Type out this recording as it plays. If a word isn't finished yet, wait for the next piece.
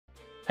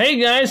Hey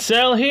guys,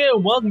 Sal here.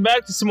 Welcome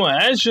back to some more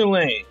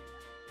Azur.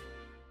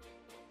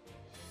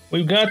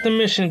 We've got the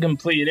mission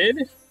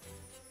completed.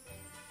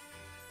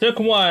 Took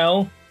a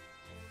while,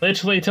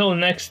 literally till the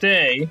next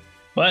day,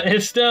 but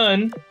it's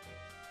done.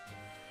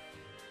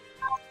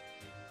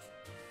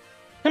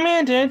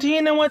 Commander, do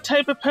you know what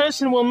type of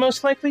person will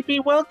most likely be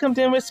welcomed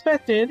and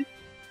respected?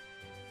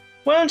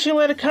 Why don't you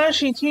let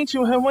Akashi teach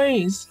you her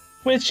ways,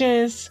 which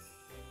is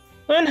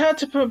learn how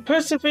to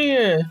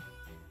persevere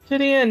to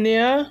the end,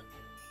 yeah?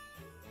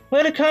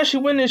 Let Akashi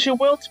witness your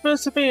will to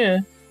persevere.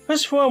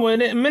 Push forward,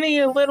 many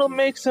a little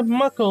makes a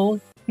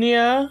muckle,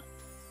 yeah?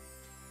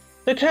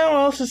 The cow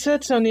also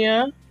said so,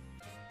 yeah?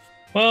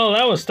 Well,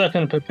 that was stuck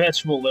in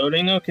perpetual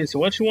loading. Okay, so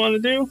what you want to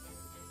do?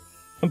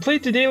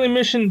 Complete the daily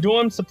mission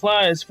dorm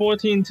supplies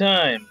 14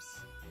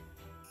 times.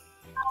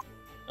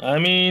 I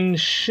mean,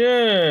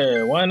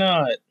 sure, why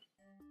not?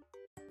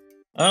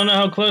 I don't know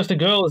how close the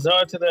girls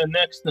are to their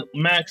next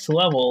max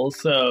level,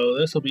 so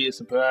this will be a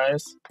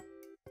surprise.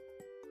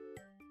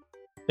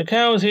 The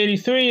cow is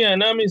 83,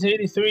 Anami is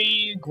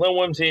 83,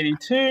 Glowworm's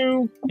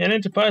 82, and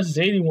Enterprise is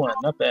 81.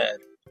 Not bad.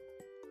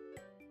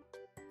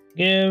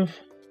 Give.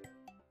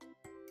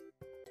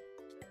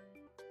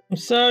 I'm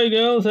sorry,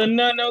 girls. I did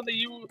not know that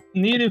you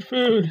needed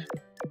food.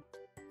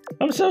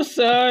 I'm so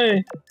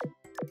sorry.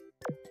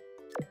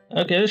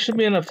 Okay, this should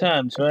be enough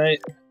times, right?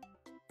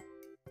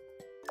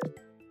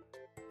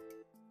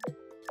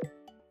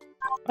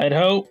 I'd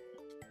hope.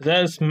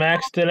 That's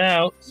maxed it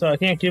out, so I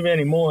can't give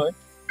any more.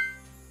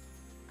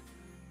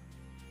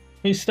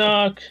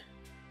 Restock.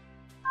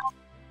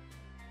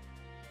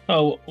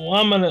 Oh, well,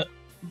 I'm gonna...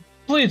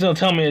 Please don't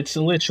tell me it's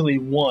literally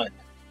 1.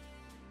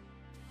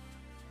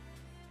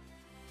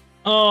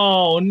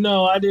 Oh,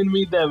 no, I didn't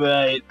read that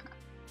right.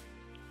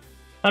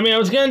 I mean, I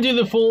was gonna do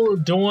the full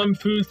dorm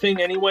food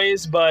thing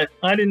anyways, but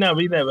I did not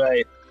read that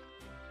right.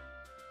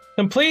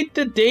 Complete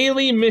the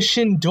daily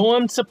mission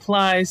dorm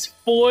supplies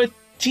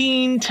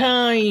 14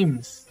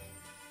 times.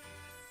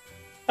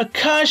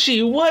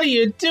 Akashi, what are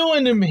you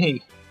doing to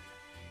me?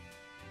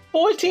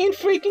 14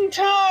 freaking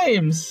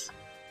times!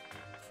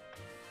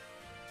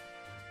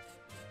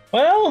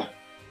 Well,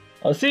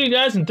 I'll see you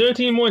guys in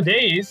 13 more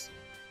days.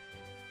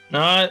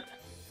 Not.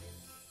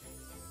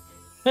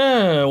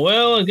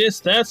 Well, I guess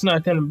that's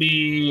not gonna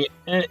be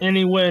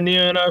anywhere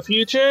near in our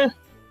future.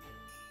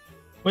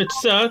 Which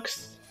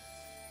sucks.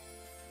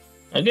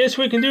 I guess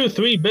we can do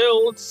 3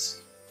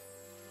 builds.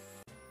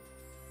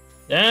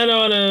 That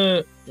ought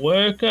to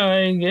work,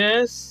 I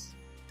guess.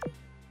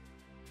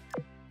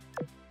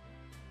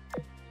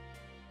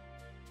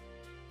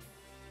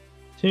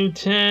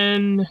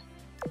 210.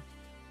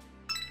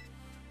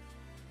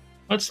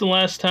 What's the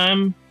last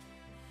time?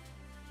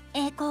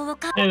 Hey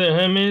there,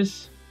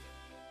 Hermes.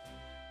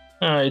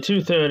 Alright,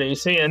 230.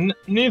 So yeah,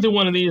 neither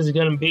one of these is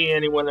gonna be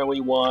anyone that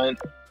we want.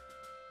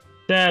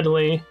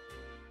 Sadly.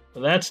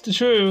 But that's the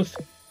truth.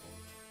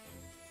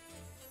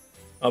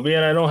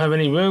 Albeit I don't have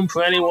any room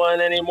for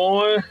anyone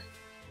anymore.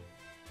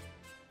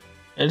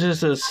 It's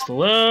just a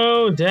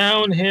slow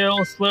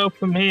downhill slope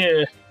from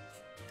here.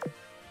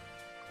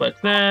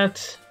 Like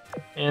that.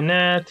 And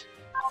that.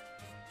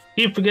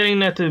 Keep forgetting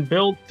that the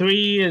build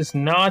 3 is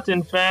not,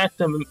 in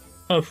fact, a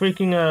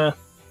freaking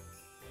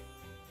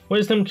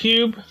wisdom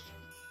cube.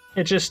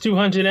 It's just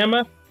 200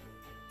 Emma.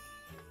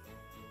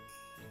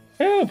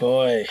 Oh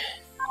boy.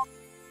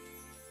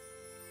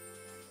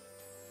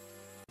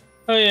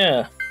 Oh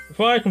yeah,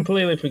 before I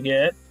completely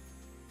forget,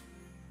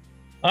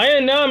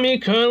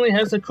 Ayanami currently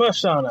has a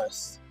crush on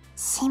us.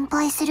 心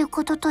配する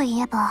こととい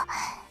えば、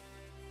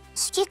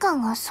指揮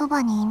官がそ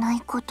ばにいな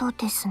いこと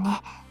です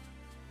ね。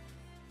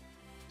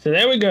 So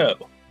there we go.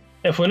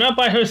 If we're not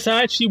by her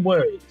side, she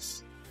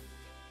worries.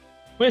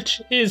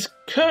 Which is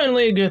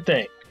currently a good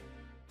thing.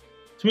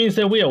 Which means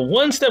that we are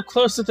one step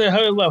closer to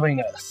her loving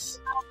us.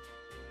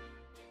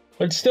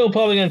 But it's still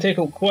probably going to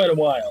take quite a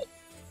while.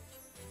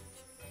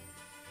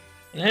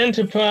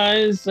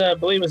 Enterprise, I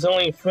believe, is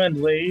only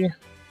friendly.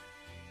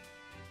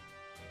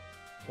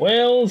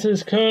 Wales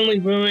is currently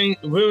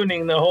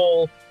ruining the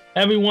whole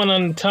everyone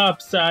on the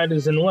top side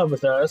is in love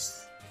with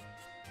us.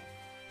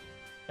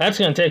 That's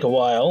going to take a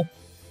while.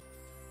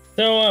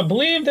 So I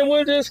believe that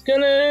we're just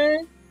gonna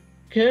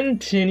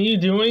continue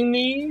doing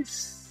the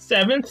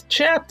 7th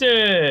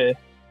chapter.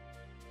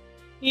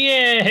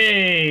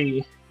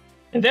 Yay!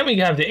 And then we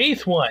have the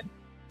 8th one.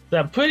 So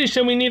I'm pretty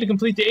sure we need to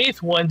complete the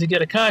 8th one to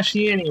get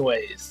Akashi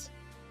anyways.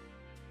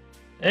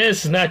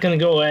 This is not gonna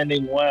go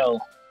ending well.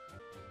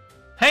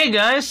 Hey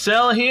guys,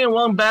 Sal here, and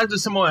welcome back to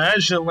some more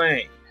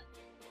Azur.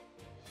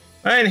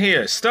 Right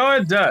here,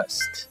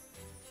 Stardust.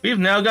 We've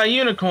now got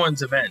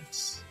Unicorns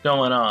events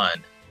going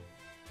on.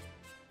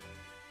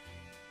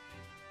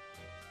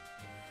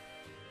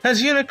 Has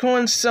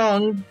Unicorn's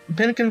song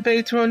been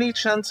conveyed to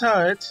Oni-chan's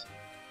heart?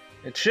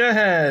 It sure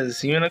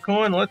has,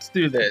 Unicorn. Let's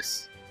do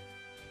this.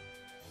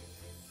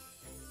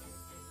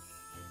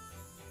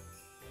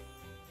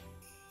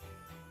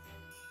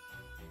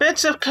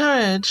 Bits of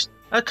courage,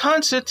 a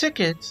concert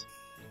ticket.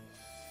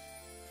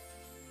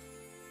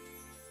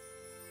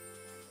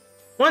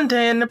 One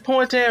day in the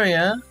port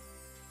area,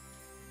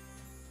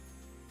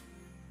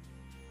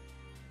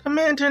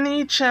 Commander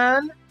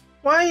Nii-chan,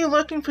 why are you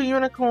looking for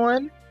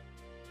Unicorn?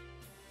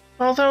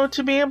 Although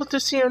to be able to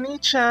see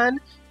Oni-chan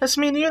has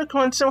made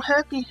Unicorn so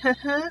happy,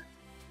 haha.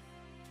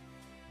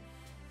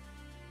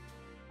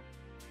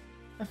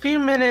 A few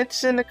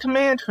minutes in the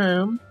command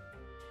room.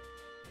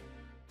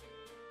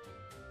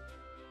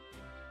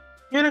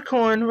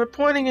 Unicorn,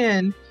 reporting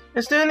in.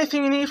 Is there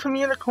anything you need from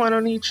Unicorn,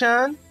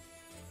 Oni-chan?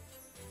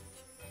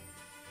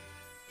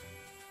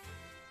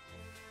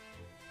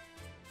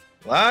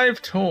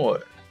 Live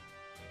tour.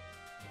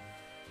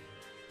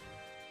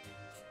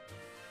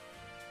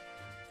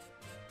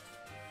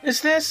 Is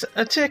this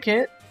a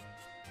ticket?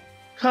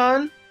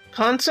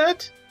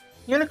 Concert?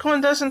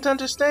 Unicorn doesn't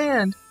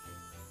understand.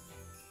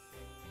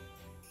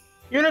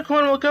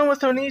 Unicorn will go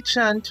with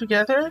Oni-chan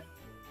together?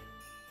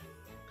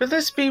 Could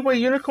this be what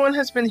Unicorn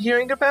has been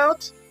hearing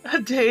about?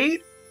 A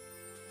date?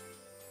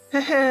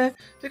 Heh,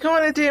 to go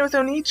on a date with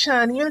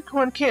Oni-chan,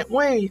 Unicorn can't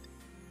wait.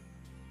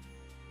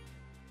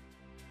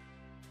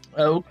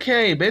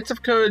 Okay, Bits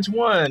of Courage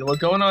 1. We're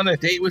going on a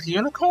date with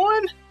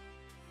Unicorn?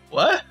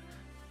 What?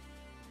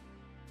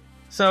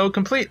 So,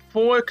 complete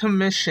 4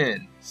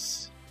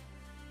 commissions.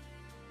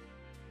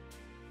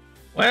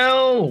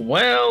 Well.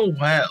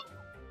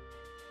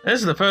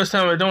 This is the first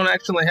time I don't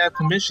actually have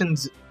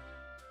commissions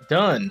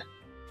done.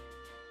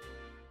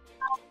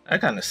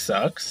 That kinda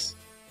sucks.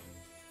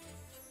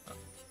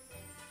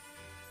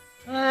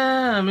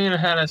 I mean,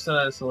 had I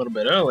said this a little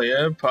bit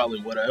earlier,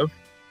 probably would've.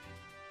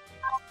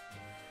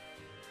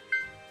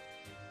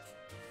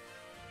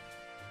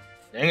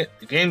 Dang it,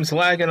 the game's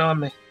lagging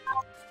on me.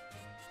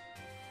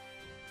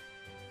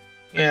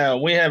 Yeah,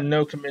 we have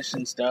no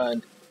commissions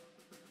done.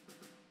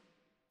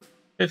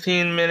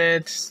 15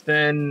 minutes,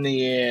 then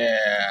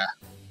yeah.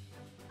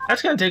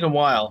 That's gonna take a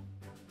while.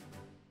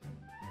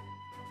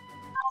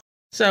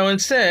 So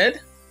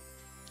instead,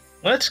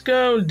 let's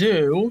go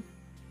do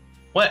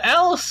what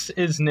else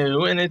is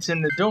new, and it's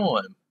in the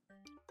dorm.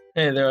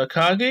 Hey there,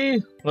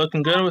 Akagi.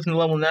 Looking good with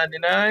level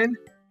 99.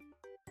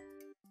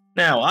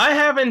 Now, I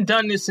haven't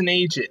done this in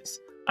ages.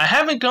 I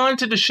haven't gone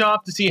to the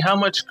shop to see how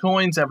much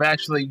coins I've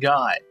actually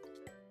got.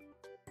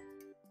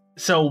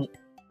 So,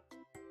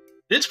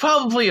 it's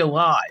probably a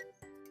lot.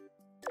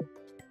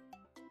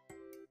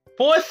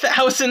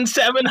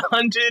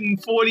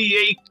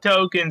 4,748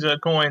 tokens or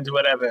coins,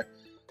 whatever.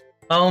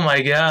 Oh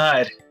my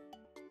god.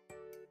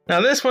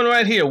 Now this one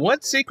right here.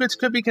 What secrets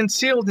could be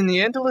concealed in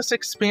the endless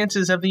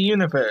expanses of the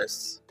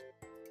universe?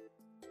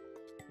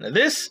 Now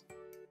this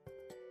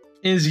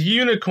is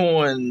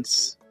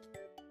Unicorn's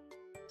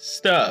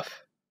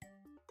stuff.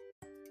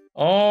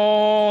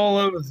 All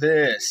of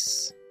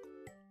this.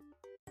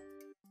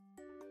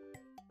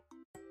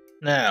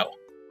 Now,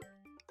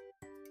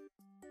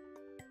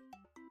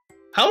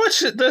 how much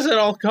does it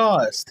all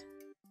cost?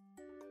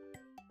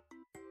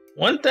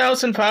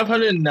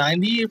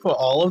 1,590 for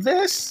all of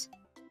this?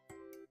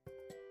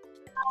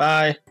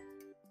 Bye.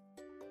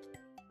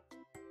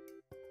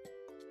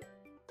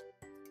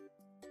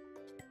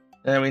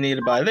 Then we need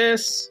to buy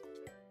this.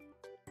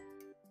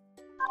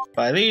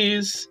 Buy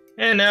these.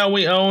 And now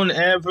we own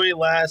every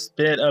last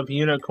bit of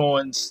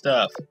Unicorn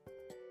stuff.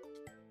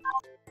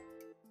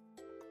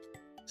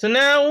 So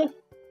now,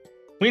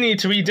 we need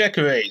to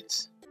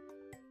redecorate.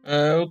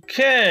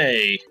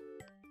 Okay.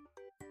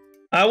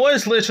 I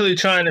was literally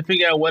trying to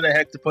figure out where the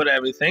heck to put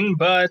everything,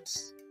 but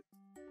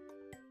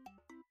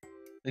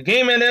the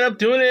game ended up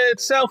doing it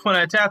itself when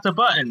I tapped a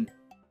button.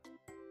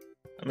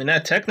 I mean,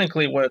 that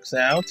technically works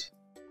out.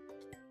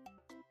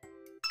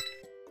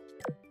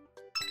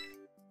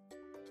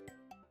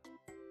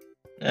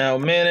 Now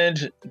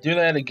manage, do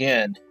that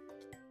again.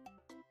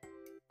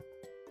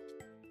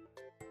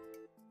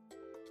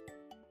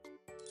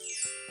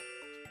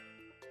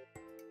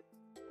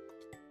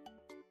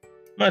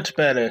 Much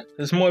better.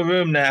 There's more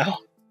room now.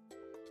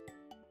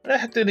 Where the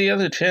heck did the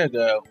other chair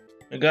go?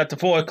 We got the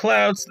 4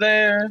 clouds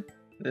there.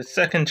 The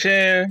second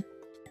chair.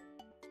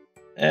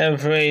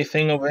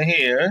 Everything over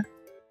here.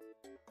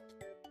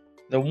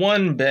 The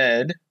 1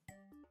 bed.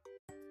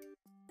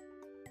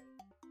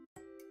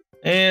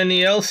 And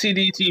the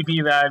LCD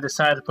TV that I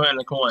decided to put in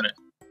the corner.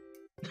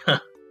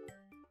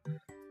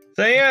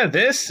 So yeah,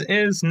 this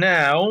is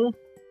now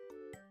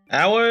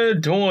our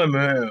dorm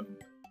room.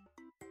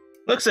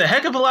 Looks a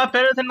heck of a lot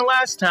better than the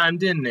last time,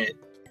 didn't it?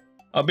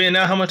 Albeit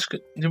now, how much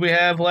do we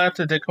have left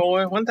to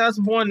decor?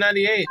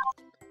 1,498.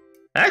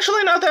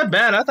 Actually, not that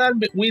bad. I thought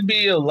we'd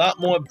be a lot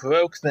more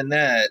broke than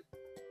that.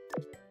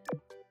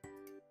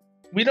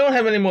 We don't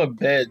have any more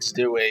beds,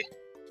 do we?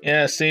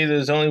 Yeah, see,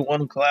 there's only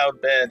 1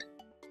 cloud bed.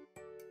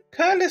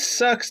 Kinda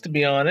sucks, to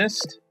be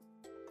honest.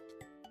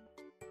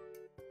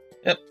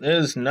 Yep,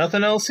 there's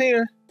nothing else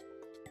here.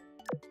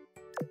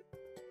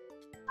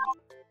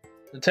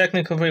 So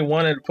technically, if we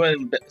wanted to put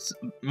in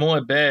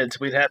more beds,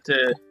 we'd have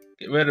to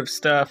get rid of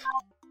stuff.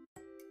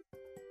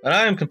 But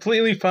I am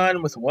completely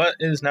fine with what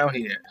is now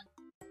here.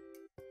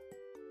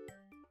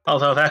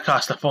 Although that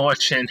cost a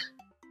fortune.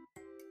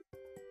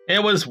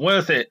 It was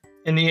worth it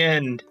in the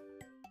end.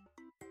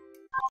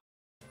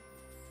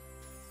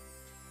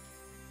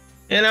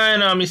 And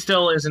Ayanami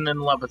still isn't in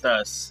love with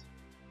us.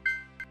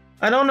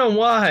 I don't know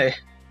why.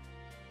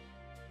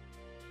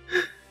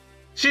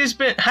 She's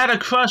had a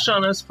crush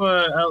on us for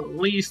at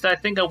least, I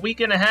think, a week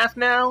and a half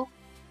now.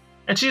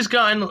 And she's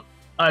gotten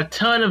a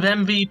ton of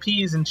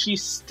MVPs and she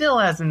still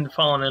hasn't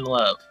fallen in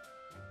love.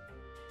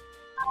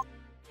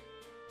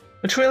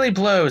 Which really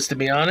blows, to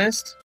be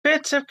honest.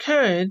 Bits of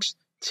Courage,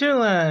 2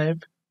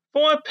 Live,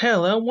 4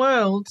 Pillar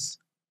Worlds.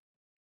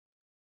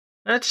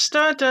 At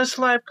Stardust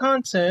Live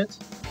Concert.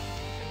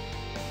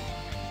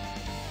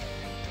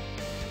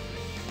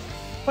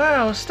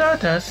 Wow,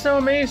 Stardust, so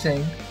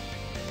amazing.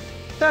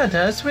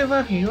 Stardust, we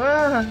love you.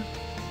 Ah.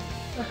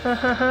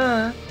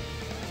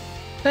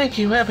 Thank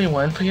you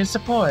everyone for your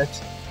support.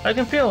 I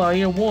can feel all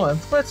your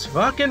warmth. Let's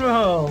rock and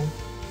roll.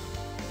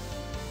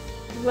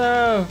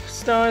 Love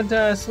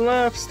Stardust,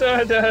 love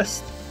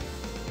Stardust.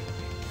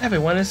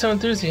 Everyone is so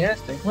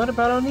enthusiastic. What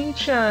about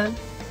Oni-chan?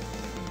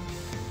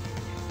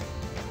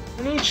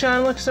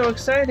 Oni-chan looks so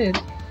excited.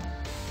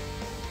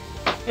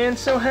 And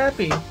so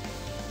happy.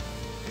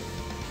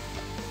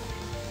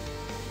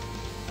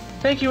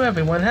 Thank you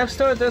everyone. Have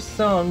Stardust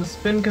songs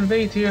been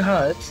conveyed to your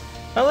hearts?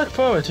 I look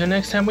forward to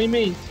next time we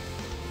meet.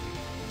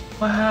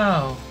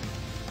 Wow.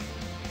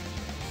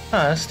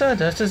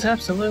 Stardust is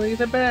absolutely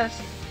the best.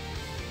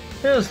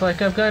 Feels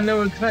like I've got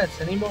no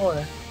regrets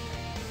anymore.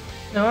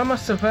 Now I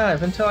must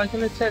survive until I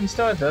can attend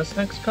Stardust's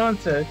next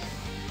concert.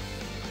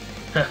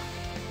 Huh.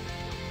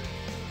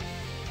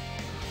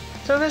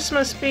 So this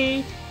must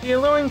be the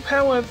alluring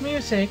power of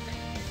music.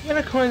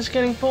 Unicorn's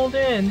getting pulled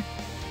in.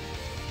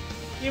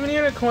 Even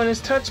Unicorn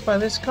is touched by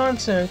this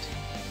concert.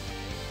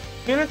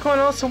 Unicorn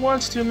also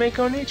wants to make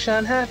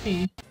Oni-chan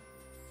happy.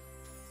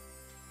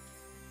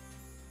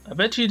 I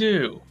bet you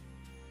do.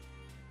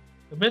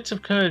 The Bits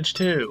of Courage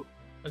too.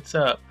 What's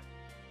up?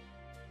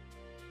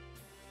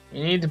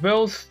 We need to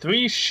build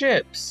 3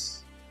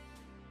 ships.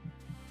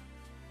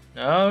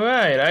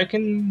 Alright, I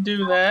can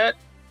do that.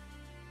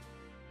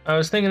 I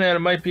was thinking that it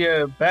might be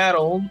a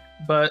battle,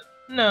 but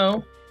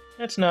no,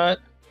 it's not.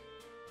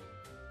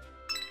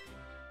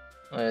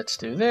 Let's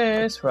do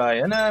this for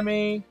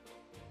Ayanami.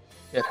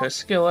 Get her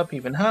skill up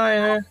even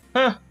higher.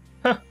 Huh,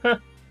 huh, huh.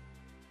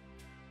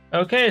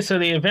 Okay, so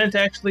the event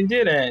actually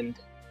did end.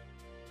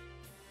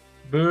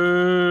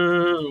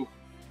 Boo!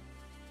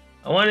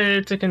 I wanted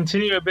it to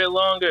continue a bit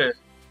longer.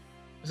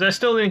 Because I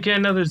still didn't get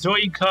another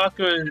Zoidcock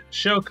or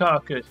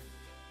Shocock.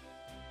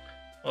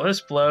 Well, this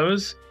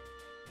blows.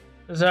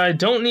 Because I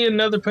don't need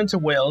another Prince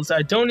of Wales.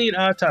 I don't need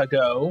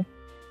Atago.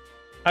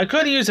 I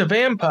could use a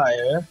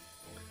vampire.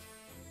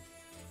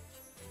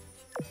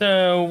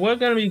 So we're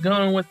going to be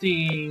going with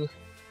the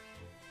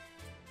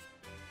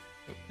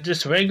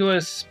just regular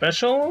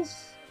specials,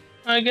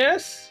 I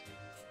guess?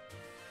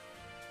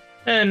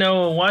 And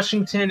no,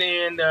 Washington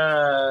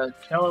and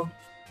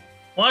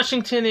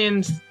Washington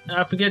and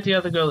I forget the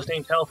other girl's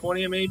name,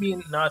 California maybe?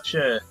 Not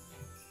sure.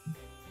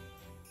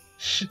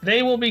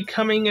 They will be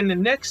coming in the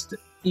next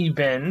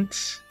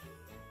event.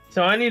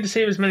 So I need to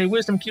save as many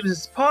wisdom cubes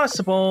as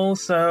possible,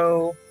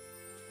 so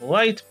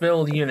light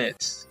build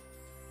units.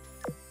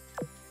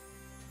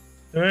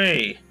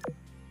 3.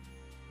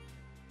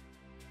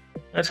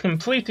 Let's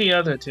complete the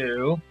other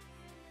 2.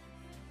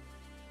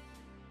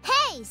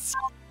 Hey!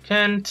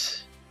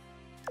 Kent.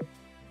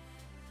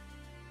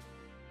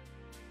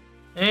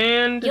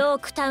 And ヨー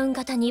クタウン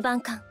型2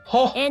番艦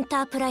Ho! エンタ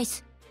ープライ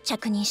ズ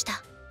着任し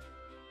た。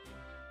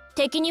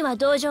敵には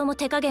同情も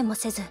手加減も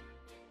せず、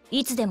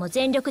いつでも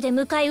全力で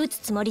迎え撃つ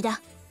つもり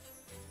だ。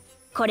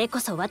これ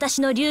こそ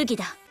私の流儀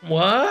だ。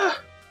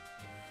What?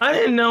 I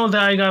didn't know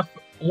that I got...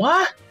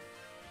 What?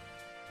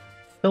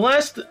 The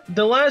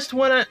last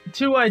one,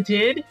 2 I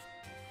did,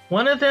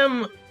 one of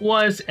them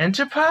was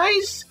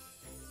Enterprise?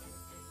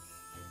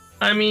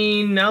 I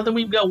mean, now that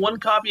we've got 1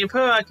 copy of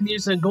her, I can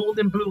use a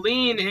Golden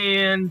Boolean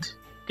and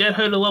get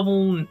her to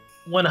level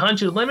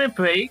 100 limit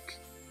break.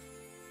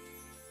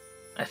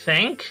 I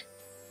think.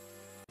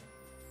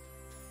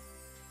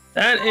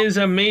 That is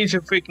a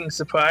major freaking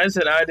surprise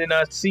that I did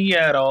not see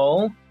at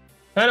all.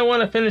 I don't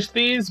want to finish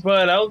these,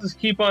 but I'll just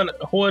keep on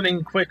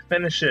hoarding quick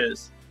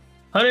finishes.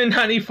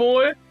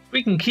 194?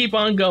 We can keep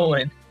on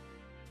going.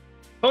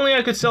 If only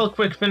I could sell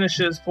quick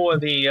finishes for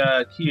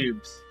the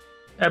cubes.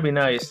 That'd be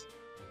nice.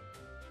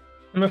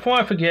 And before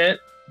I forget,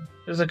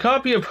 there's a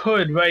copy of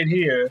Hood right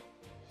here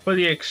for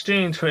the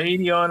exchange for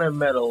 80 honor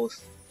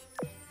medals.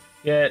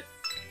 Yet.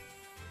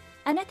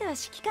 あなたは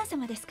指揮官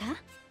様ですか？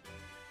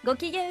ご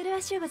機嫌うる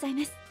わしゅうござい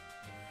ます。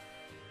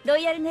ロ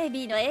イヤルネイ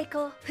ビーの栄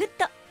光フッ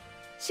ト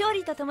勝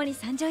利とともに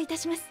参上いた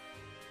します。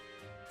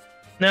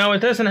 Now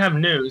it doesn't have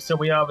news, so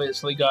we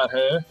obviously got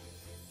her.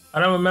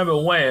 I don't remember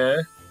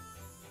where,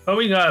 but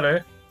we got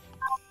her.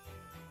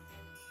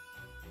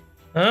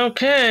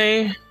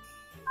 Okay.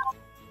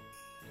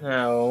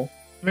 Now,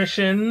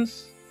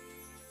 missions.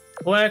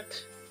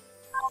 Collect.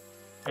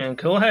 And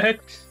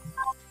collect.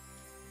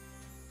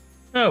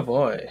 Oh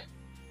boy.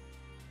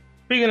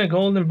 Speaking of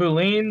golden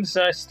booleans,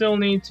 I still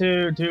need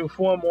to do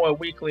 4 more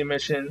weekly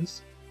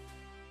missions.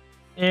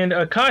 And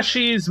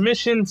Akashi's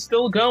mission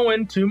still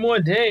going, 2 more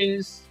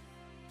days.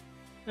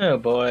 Oh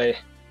boy.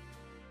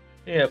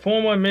 Yeah,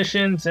 4 more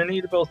missions. I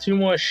need to build 2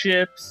 more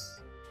ships.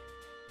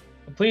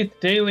 Complete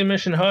the daily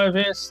mission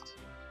harvest.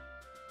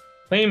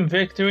 Claim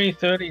victory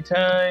 30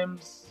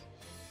 times.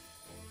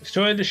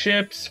 Destroy the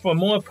ships for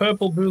more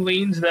purple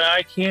booleans that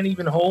I can't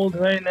even hold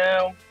right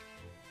now.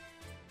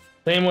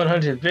 Claim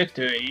 100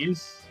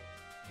 victories.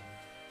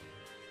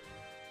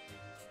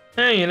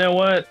 Hey, you know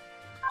what?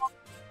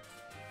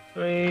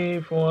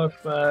 3, 4,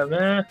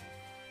 5,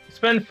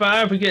 Spend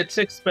 5, we get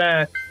 6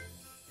 back.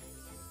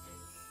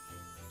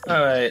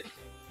 Alright.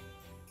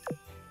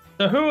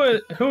 So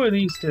who are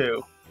these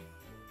two?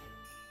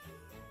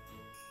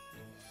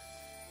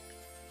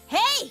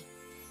 Hey!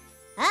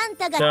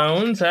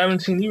 Stones, I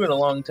haven't seen you in a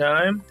long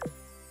time.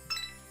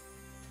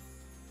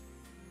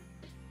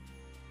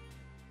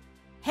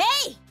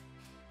 Hey!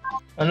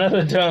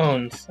 Another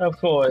Jones, of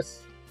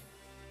course.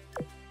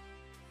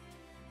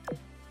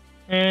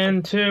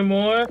 And 2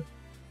 more.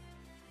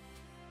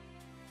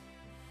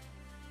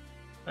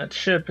 That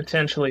should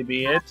potentially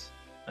be it,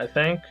 I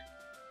think.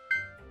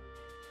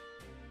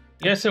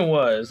 Yes, it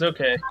was.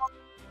 Okay.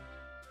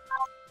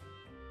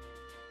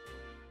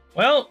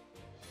 Well,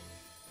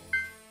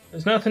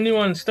 there's nothing new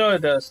on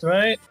Stardust,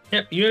 right?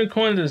 Yep,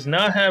 Unicorn does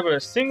not have a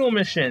single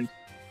mission.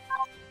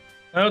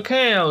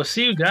 Okay, I'll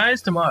see you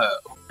guys tomorrow.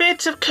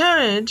 Bits of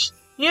courage!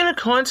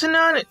 Unicorns are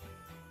not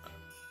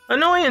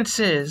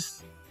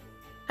annoyances!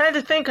 Had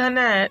to think on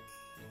that.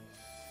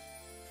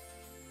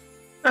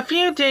 A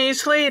few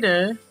days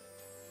later...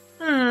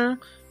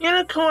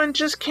 Unicorn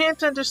just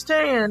can't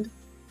understand.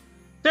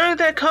 During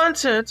that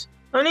concert,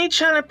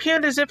 Oni-chan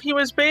appeared as if he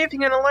was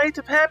bathing in a light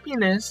of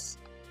happiness.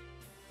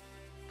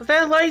 But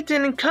that light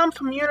didn't come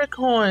from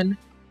Unicorn.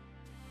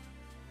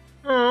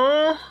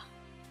 Oh,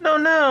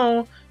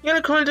 no.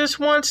 Unicorn just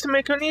wants to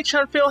make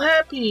Oni-chan feel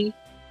happy.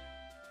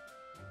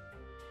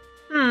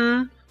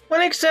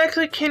 What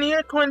exactly can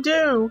Unicorn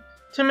do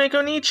to make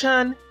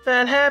Oni-chan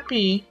that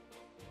happy?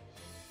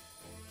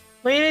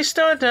 Lady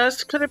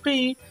Stardust, could it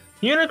be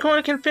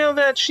Unicorn can feel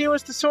that she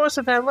was the source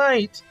of that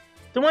light?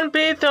 The one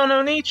bathed on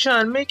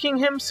Oni-chan, making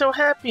him so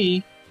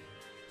happy.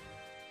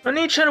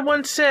 Oni-chan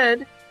once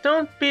said,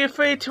 "Don't be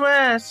afraid to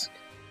ask."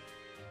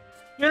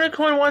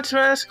 Unicorn wants to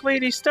ask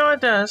Lady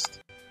Stardust.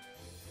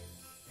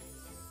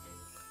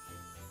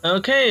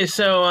 Okay,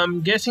 so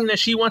I'm guessing that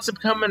she wants to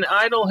become an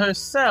idol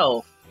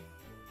herself.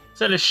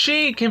 So that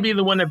she can be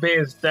the one that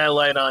bathes that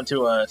light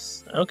onto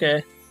us.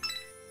 Okay.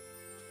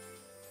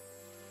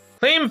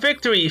 Claim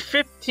victory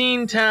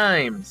 15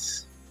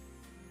 times.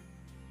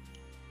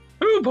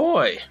 Oh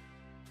boy.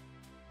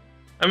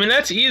 I mean,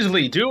 that's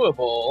easily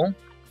doable.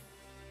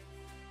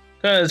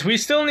 Because we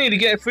still need to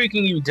get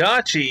freaking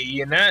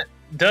Udachi, and that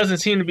doesn't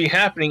seem to be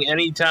happening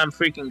anytime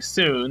freaking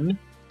soon.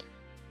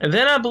 And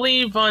then I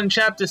believe on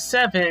Chapter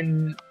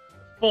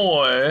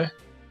 7-4,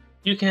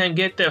 you can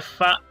get the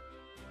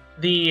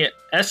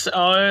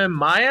SR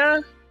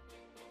Maya?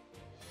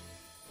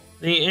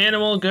 The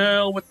animal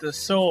girl with the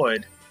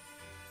sword.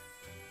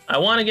 I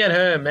want to get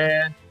her,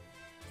 man.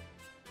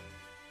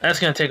 That's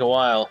gonna take a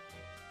while.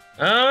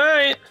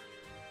 Alright.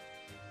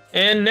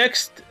 And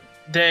next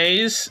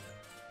day's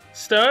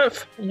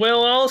stuff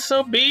will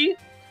also be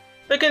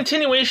the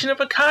continuation of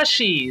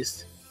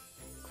Akashi's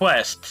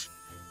quest.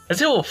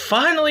 As it will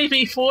finally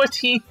be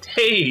 14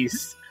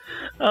 days.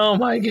 Oh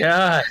my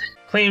god.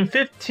 Claim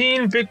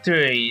 15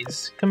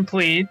 victories.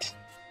 Complete.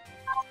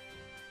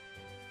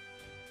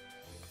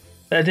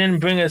 That didn't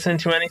bring us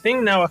into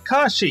anything. Now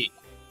Akashi.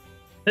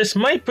 This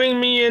might bring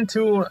me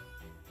into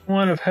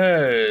one of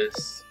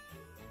hers.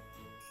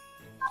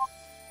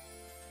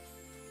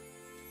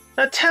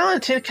 A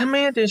talented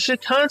commander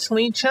should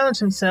constantly challenge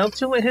himself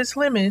to his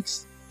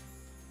limits.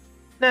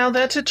 Now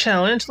that's a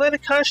challenge. Let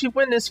Akashi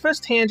witness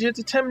firsthand your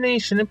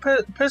determination and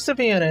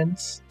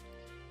perseverance.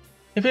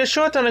 If you're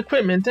short on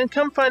equipment, then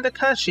come find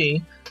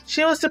Akashi.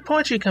 She will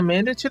support you,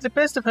 Commander, to the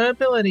best of her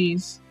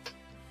abilities.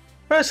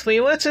 Firstly,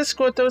 let's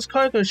escort those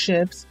cargo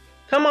ships.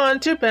 Come on,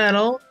 to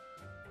battle.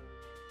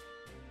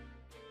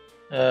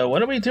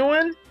 What are we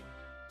doing?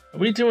 Are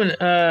we doing,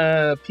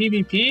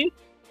 PvP?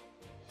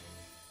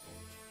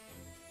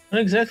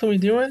 What exactly are we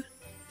doing?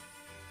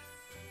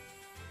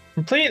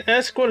 Complete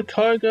escort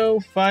cargo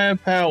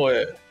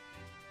firepower.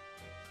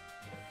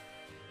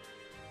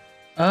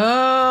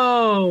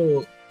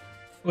 Oh!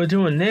 We're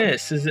doing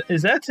this.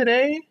 Is that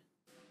today?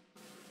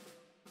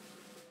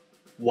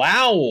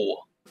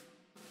 Wow!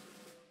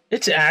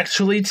 It's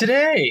actually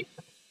today!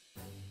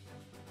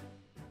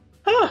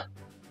 Huh!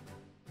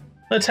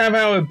 Let's have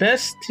our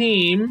best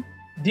team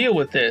deal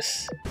with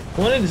this.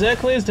 What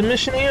exactly is the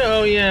mission here?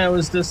 Oh yeah, it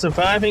was the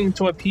surviving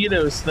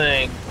torpedoes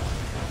thing.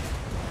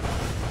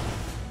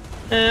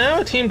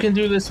 Our team can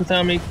do this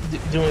without me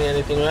doing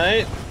anything,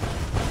 right?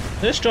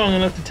 They're strong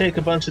enough to take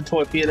a bunch of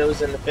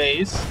torpedoes in the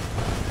face.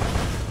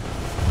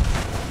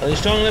 Are they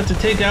strong enough to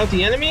take out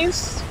the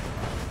enemies?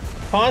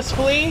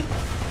 Possibly?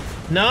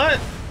 Not?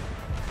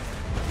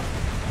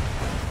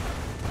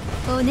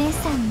 I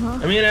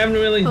mean, I haven't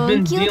really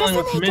been dealing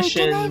with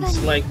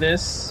missions like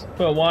this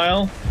for a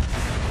while.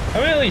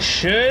 I really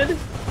should.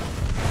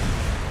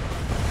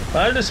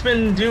 I've just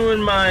been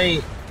doing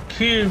my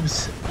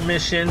cubes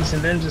missions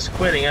and then just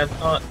quitting.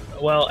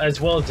 Well,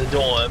 as well as the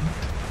dorm.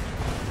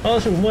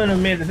 Also wouldn't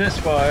have made it this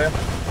far.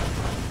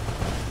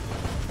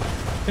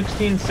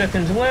 16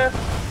 seconds left.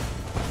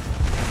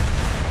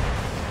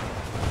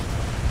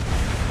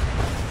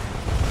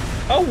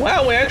 Oh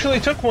wow, we actually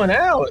took one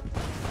out.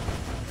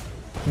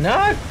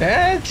 Not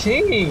bad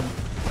team.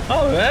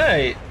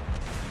 Alright.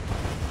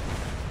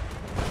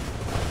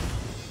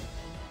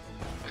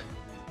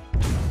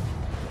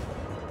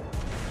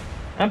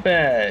 Not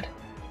bad.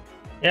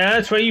 Yeah,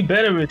 that's right, you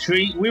better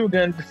retreat. We were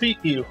gonna defeat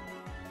you.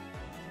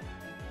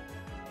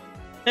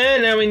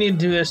 And now we need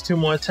to do this 2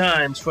 more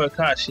times for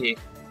Akashi.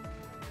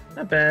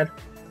 Not bad.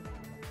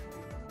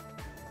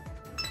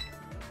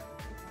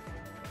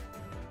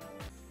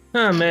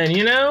 Oh man,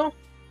 you know?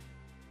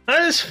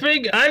 I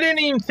didn't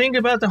even think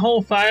about the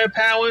whole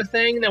firepower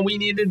thing that we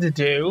needed to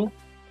do.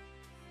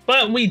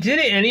 But we did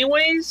it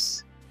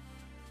anyways.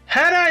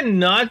 Had I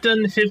not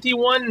done the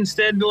 51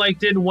 instead like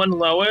did one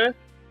lower,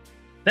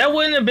 that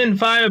wouldn't have been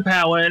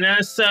firepower, and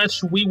as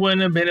such, we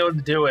wouldn't have been able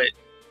to do it.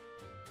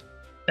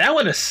 That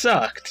would have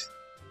sucked.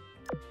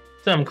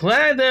 So I'm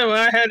glad that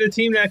I had a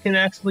team that can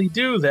actually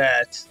do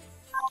that.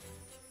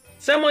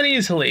 Somewhat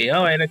easily.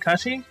 Alright,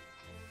 Akashi.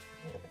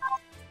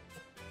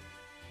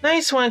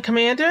 Nice one,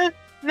 Commander.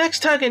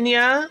 Next target,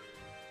 yeah.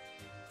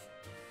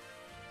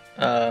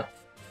 What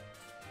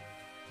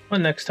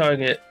next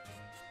target?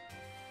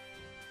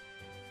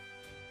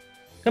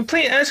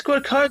 Complete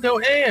escort cargo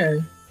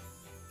air.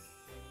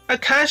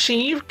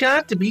 Akashi, you've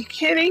got to be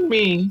kidding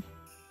me.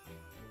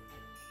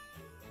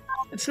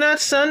 It's not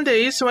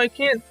Sunday, so I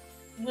can't...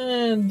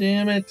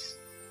 damn it.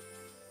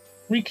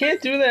 We can't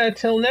do that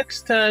till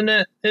next time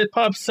that it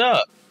pops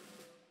up.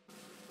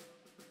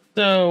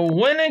 So,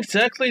 when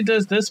exactly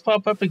does this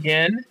pop up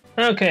again?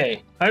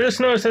 Okay, I just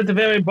noticed at the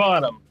very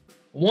bottom.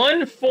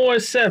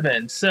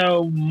 147,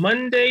 so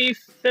Monday,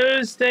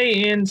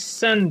 Thursday, and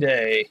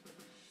Sunday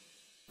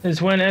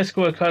is when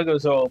escort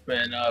cargoes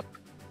open up.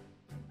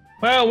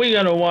 Well, we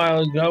got a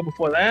while to go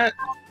before that.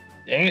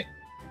 Dang it.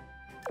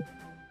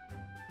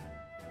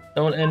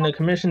 Don't end the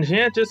commissions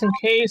yet, just in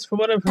case, for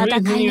whatever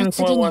reason,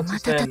 Unicorn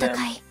wants to send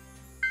them.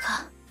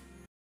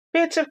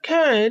 Bits of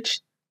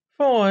courage.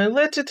 4.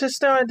 Letter to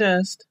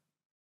Stardust.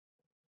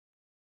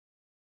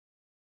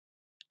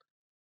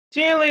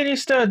 Dear Lady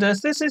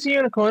Stardust, this is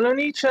Unicorn.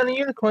 Onichan and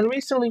Unicorn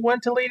recently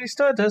went to Lady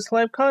Stardust's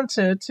live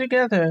concert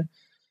together.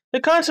 The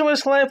concert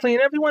was lively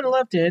and everyone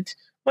loved it.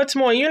 What's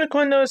more,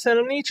 Unicorn knows that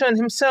Onichan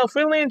himself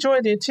really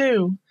enjoyed it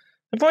too.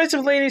 The voice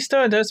of Lady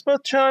Stardust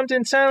both charmed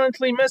and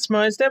silently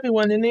mesmerized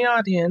everyone in the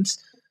audience.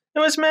 It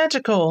was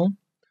magical.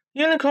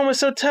 Unicorn was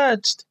so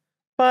touched.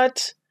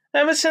 But,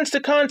 ever since the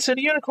concert,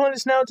 Unicorn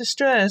is now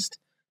distressed.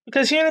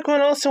 Because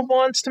Unicorn also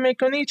wants to make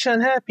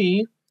Onichan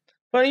happy.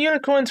 But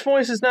Unicorn's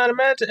voice is not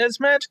as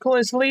magical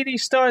as Lady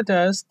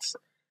Stardust's.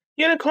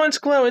 Unicorn's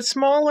glow is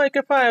small like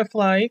a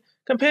firefly,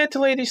 compared to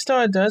Lady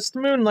Stardust's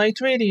moonlight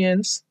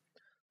radiance.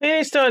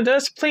 Lady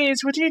Stardust,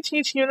 please, would you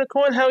teach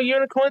Unicorn how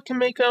Unicorn can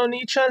make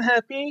Onichan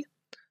happy?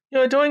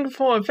 You're doing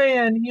for a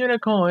fan,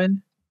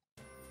 Unicorn.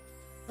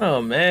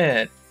 Oh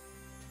man.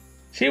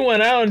 She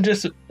went out and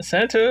just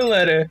sent her a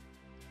letter.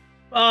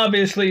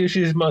 Obviously,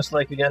 she's most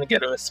likely gonna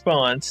get a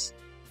response.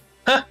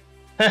 Ha!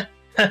 Ha!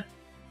 Ha!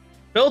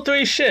 Build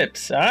 3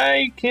 ships.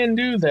 I can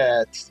do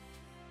that.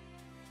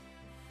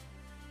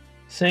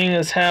 Seeing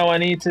as how I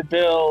need to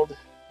build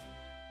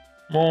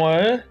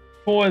more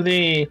for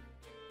the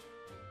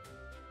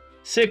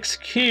 6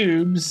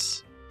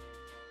 cubes.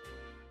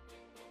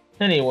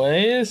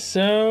 Anyways,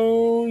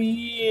 so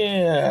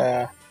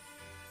yeah.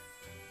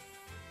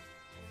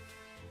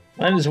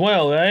 Might as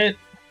well, right?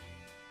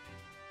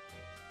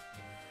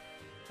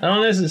 I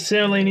don't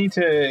necessarily need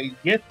to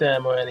get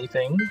them or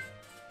anything.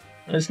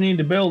 I just need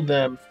to build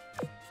them.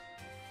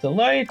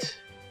 Delight,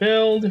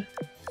 build,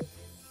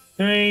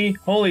 3.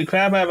 Holy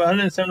crap, I have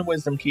 107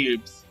 wisdom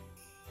cubes.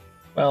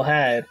 Well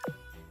had.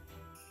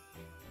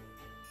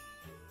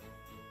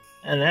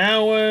 An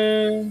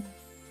hour.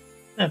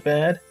 Not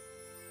bad.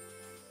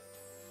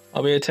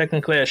 Albeit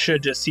technically I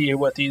should just see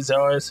what these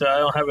are so I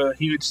don't have a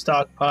huge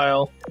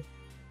stockpile.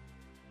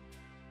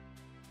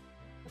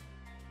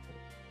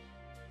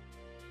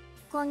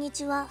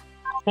 Konnichiwa.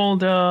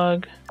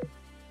 Bulldog.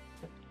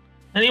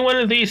 Any one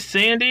of these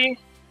Sandy?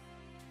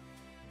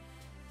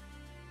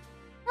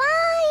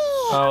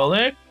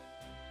 Oleg?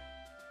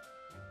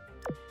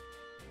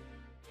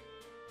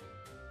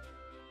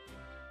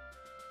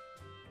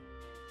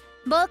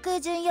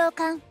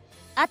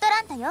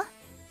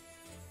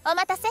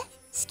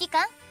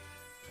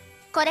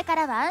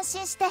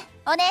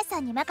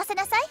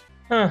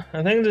 Huh,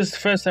 I think this is the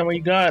first time we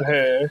got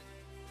her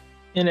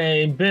in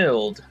a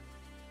build.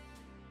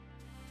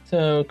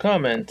 So,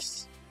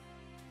 comments.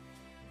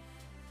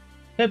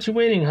 Kept you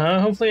waiting,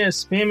 huh? Hopefully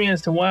as spammy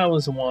as the WoW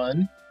was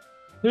one.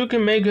 Who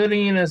can make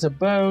Odin as a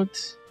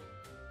boat?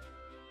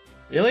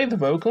 Really? The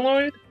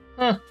Vocaloid?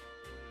 Huh.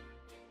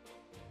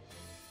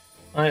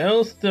 I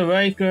oath the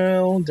right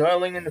girl,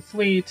 darling in the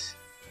fleet.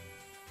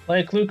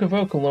 Like Luca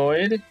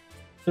Vocaloid.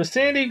 So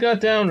Sandy got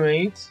down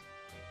rate.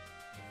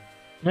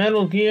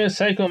 Metal Gear,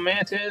 Psycho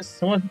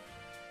Mantis. What?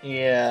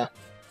 Yeah.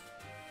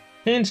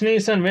 Change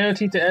Nissan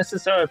Rarity to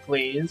SSR,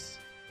 please.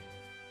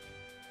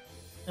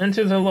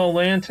 Enter the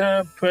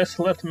Lolanta, press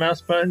left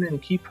mouse button,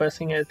 and keep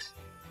pressing it.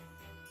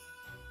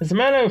 As a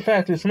matter of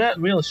fact, it's not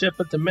real shit,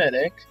 but the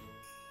medic.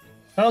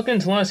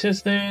 Falcon's lost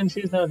his thing,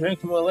 she's now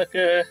drinking more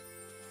liquor.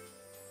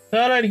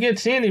 Thought I'd get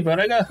Sandy, but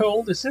I got her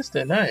older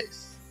sister.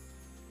 Nice.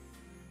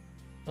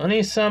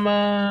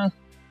 Oni-sama.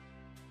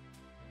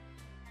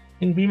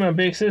 You can be my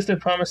big sister,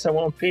 promise I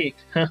won't peek.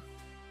 Huh.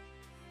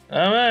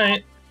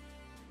 Alright.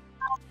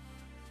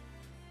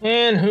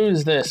 And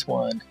who's this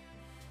one?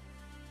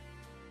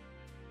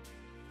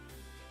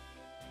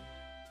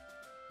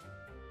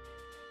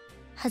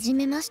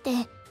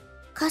 Hajimemashite,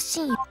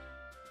 Kashin.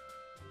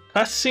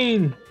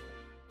 Cutscene.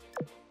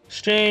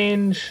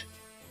 Exchange.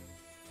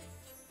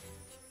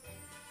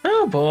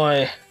 Oh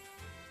boy.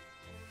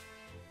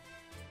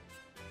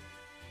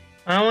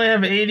 I only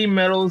have 80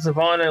 medals of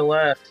honor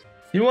left.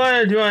 Do I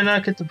or do I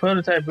not get the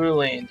prototype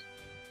Bruline?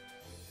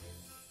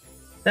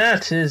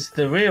 That is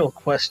the real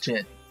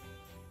question.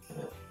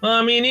 Well,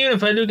 I mean, even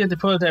if I do get the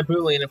prototype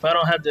Bruline, if I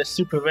don't have the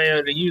super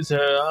rare to use her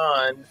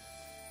on,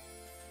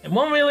 it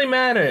won't really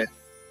matter.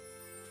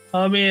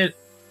 Albeit,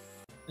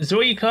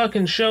 Zoikok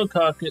and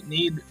Shokok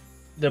need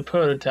the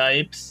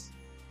prototypes.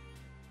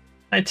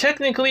 I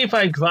technically, if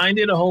I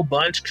grinded a whole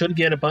bunch, could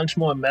get a bunch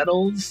more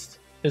medals.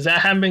 Because I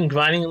haven't been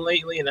grinding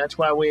lately, and that's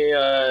why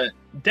we're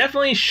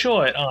definitely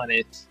short on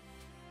it.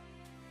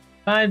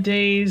 5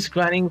 days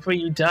grinding for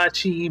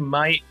Yudachi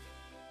might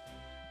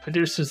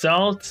produce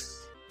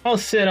results. I'll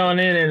sit on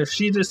it, and if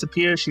she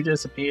disappears, she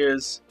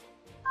disappears.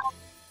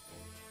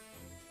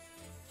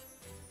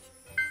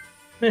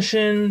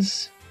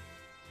 Missions.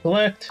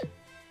 Collect.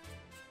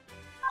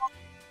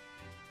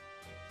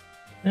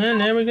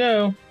 And there we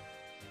go.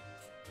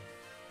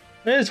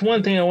 There's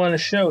one thing I want to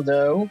show,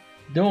 though.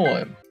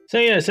 Dorm. So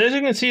yes, as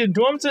you can see, the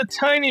dorm's a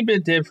tiny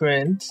bit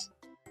different.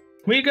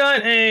 We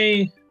got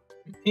a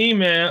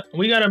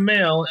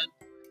mail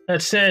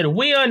that said,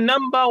 "We are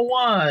number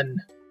 1."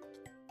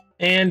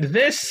 And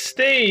this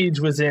stage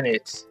was in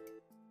it.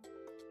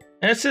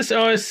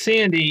 SSR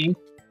Sandy,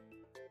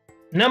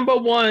 number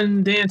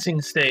 1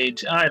 dancing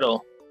stage,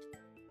 idol.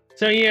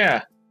 So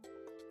yeah.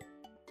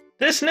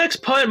 This next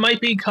part might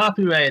be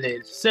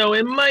copyrighted, so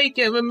it might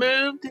get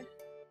removed.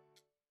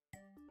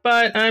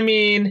 But, I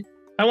mean,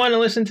 I want to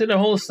listen to the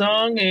whole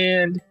song,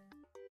 and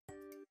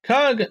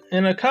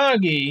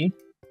Akagi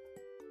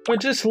would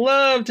just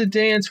love to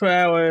dance for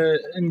our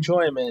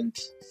enjoyment.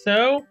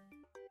 So,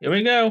 here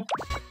we go.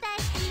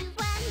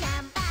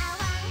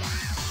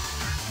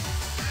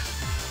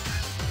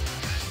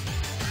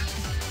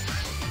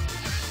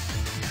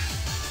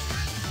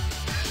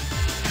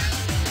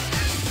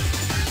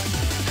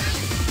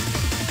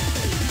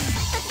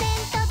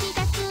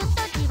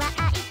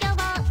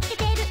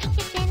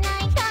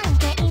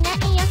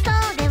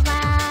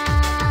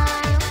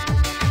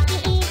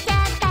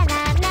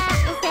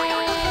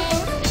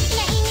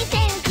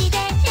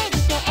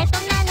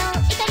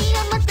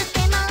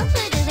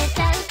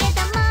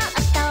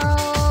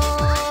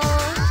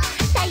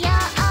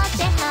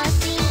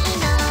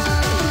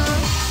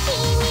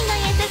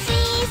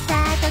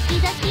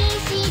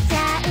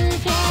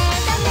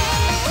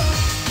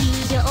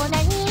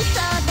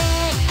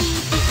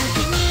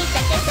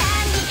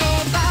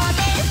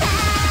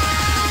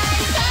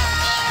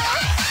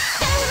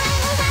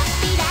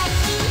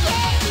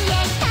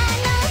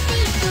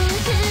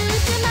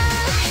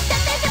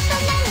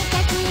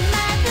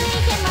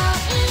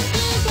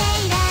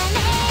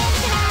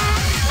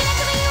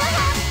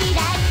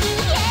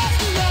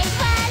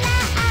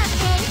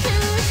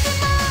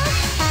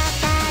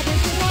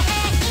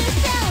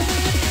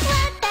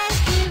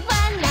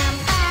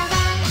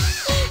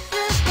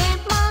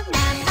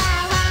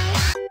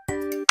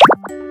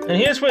 And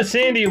here's what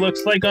Sandy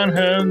looks like on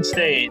her own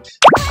stage.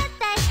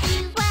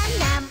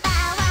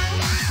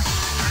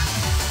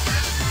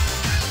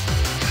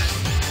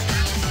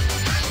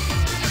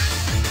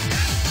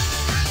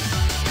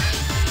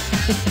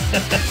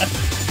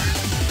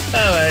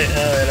 Alright.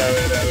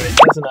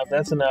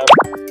 That's enough.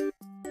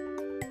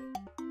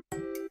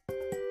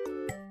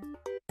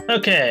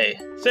 Okay,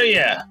 so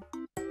yeah.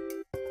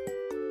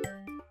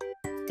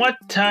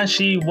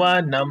 Watashi wa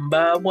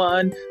number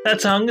 1.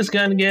 That song is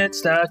gonna get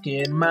stuck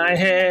in my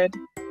head.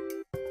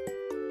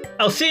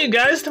 I'll see you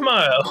guys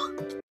tomorrow.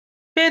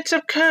 Bits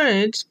of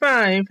Courage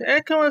 5,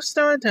 Echo of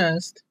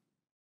Stardust.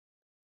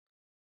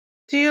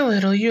 Dear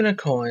little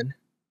unicorn.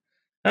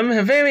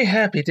 I'm very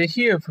happy to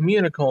hear from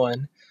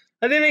Unicorn.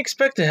 I didn't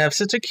expect to have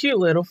such a cute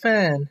little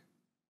fan.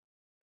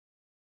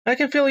 I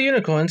can feel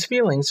Unicorn's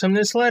feelings from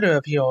this letter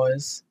of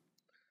yours.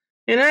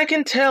 And I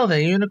can tell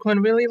that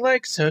Unicorn really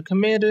likes her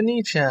Commander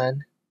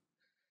Nichan.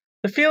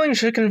 The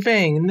feelings you're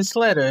conveying in this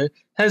letter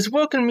has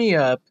woken me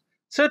up.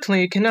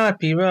 Certainly it cannot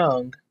be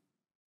wrong.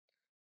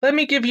 Let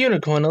me give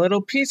Unicorn a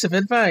little piece of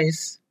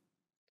advice.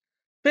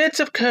 Bits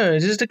of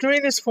Courage is the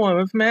greatest form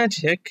of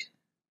magic.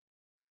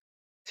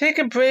 Take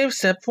a brave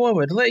step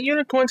forward. Let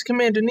Unicorn's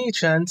Commander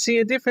Nichan see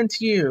a different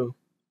you.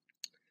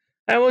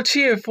 I will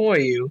cheer for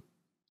you.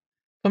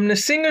 From the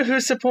singer who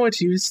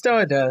supports you,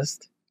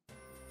 Stardust.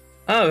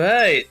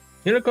 Alright,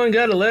 Unicorn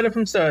got a letter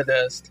from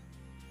Stardust.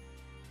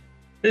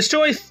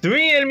 Destroy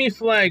 3 enemy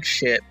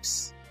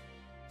flagships.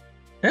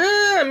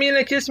 I mean,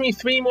 that gives me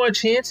 3 more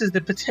chances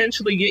to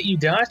potentially get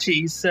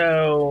Yudachi,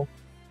 so...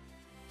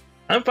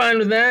 I'm fine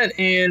with that,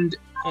 and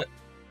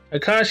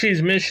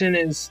Akashi's mission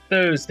is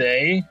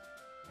Thursday.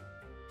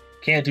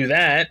 Can't do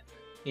that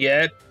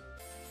yet.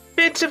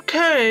 Bits of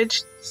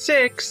courage,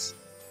 6.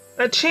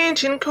 A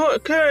change in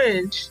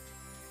courage.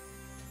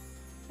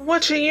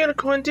 What should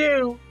Unicorn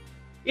do?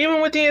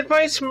 Even with the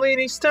advice from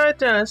Lady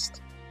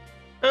Stardust.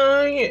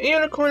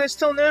 Unicorn is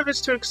still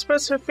nervous to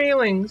express her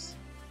feelings.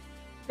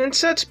 In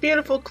such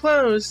beautiful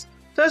clothes,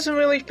 doesn't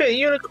really fit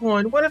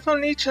Unicorn. What if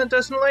Onichan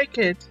doesn't like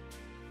it?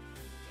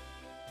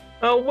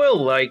 Oh,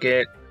 we'll like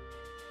it.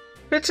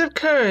 Bits of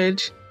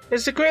courage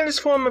is the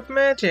greatest form of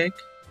magic.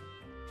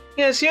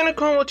 Yes,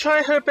 Unicorn will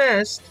try her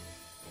best.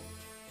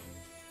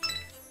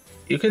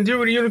 You can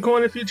do it,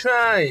 Unicorn, if you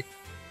try.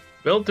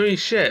 Build 3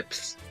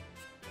 ships.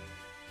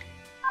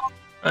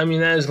 I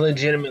mean, that is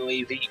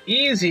legitimately the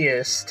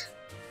easiest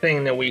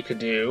thing that we could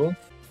do.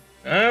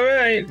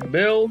 Alright,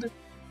 build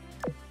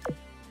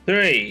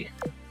 3.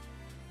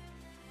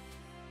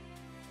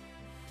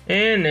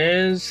 And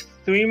there's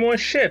 3 more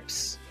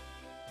ships.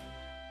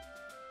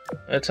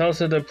 Let's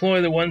also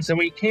deploy the ones that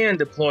we can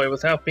deploy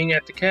without being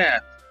at the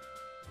cap.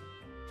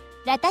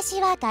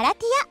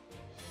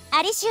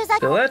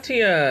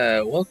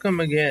 Galatia,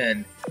 welcome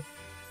again.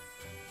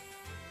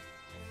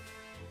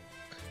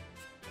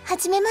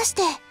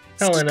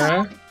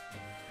 Helena,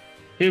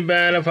 too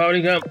bad I've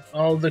already got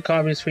all the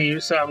copies for you,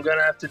 so I'm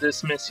gonna have to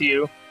dismiss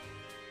you.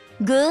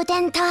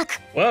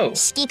 Whoa.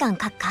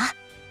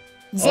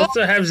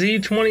 Also have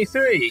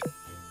Z23.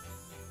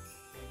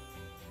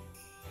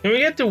 Can we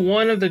get to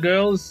one of the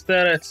girls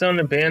that's on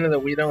the banner that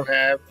we don't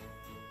have?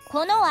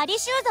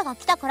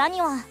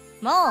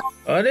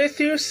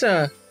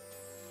 Arethusa.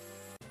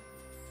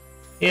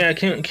 Yeah,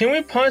 can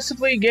we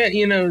possibly get,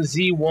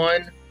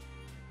 Z1?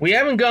 We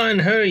haven't gotten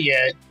her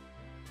yet.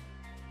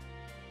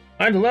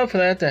 I'd love for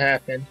that to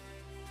happen.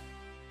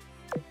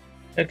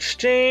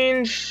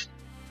 Exchange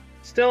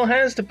still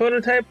has the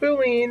prototype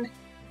Boolean.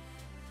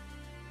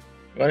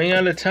 Running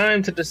out of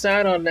time to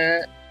decide on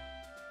that.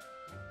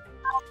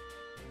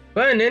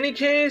 But in any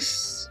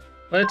case,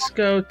 let's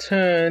go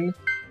turn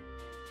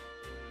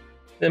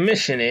the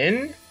mission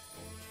in.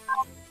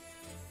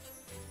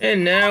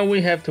 And now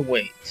we have to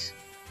wait.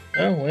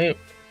 Oh, wait.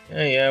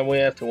 Oh, yeah, we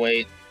have to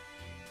wait.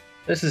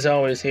 This is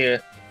always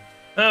here.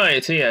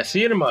 Alright, so yeah,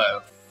 see you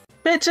tomorrow.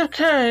 Bits of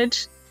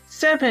courage,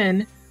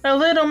 7. A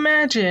little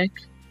magic.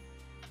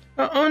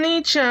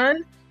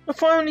 Oni-chan,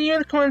 before the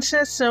unicorn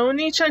says so,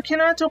 Oni-chan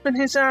cannot open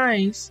his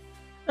eyes.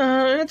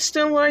 It's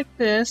still like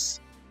this.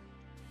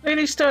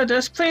 Lady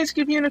Stardust, please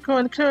give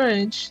Unicorn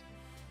courage.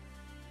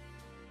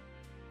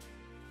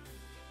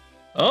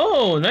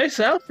 Oh, nice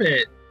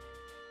outfit.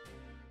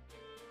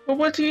 But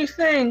what do you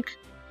think?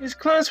 These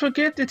clothes were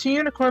gifted to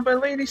Unicorn by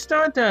Lady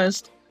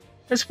Stardust,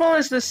 as well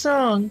as the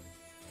song.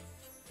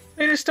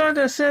 Lady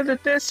Stardust said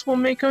that this will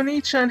make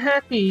Oni-chan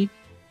happy.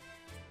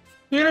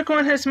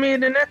 Unicorn has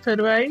made an effort,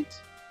 right?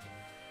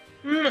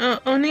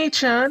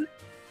 Oni-chan?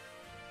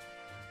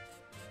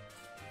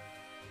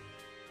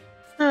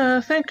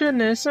 Thank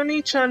goodness,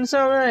 Oni-chan's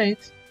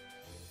alright.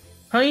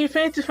 Are you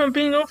fainted from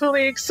being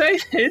overly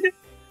excited?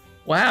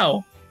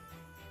 Wow.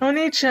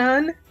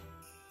 Oni-chan?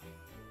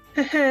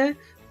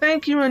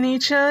 Thank you,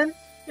 Oni-chan.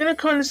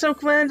 Unicorn is so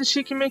glad that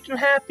she can make you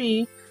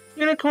happy.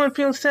 Unicorn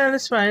feels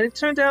satisfied. It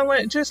turned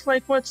out just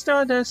like what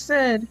Stardust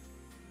said.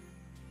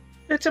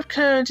 Bits of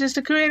courage is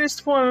the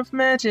greatest form of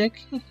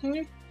magic.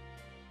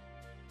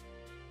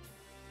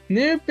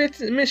 New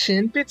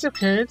mission, Bits of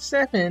Courage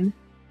 7.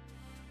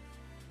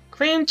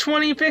 Claim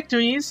 20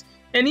 victories,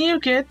 and you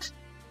get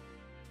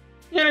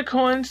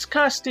Unicorn's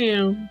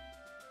costume,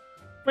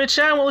 which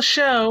I will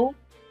show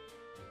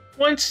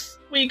once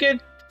we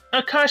get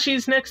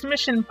Akashi's next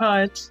mission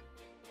part.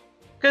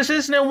 Because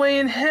there's no way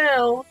in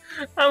hell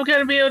I'm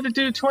gonna be able to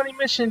do 20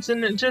 missions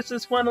in just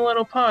this one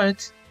little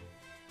part.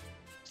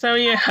 So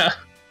yeah.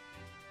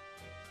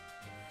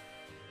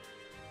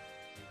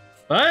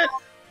 But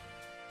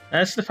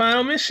that's the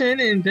final mission,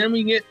 and then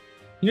we get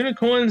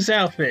Unicorn's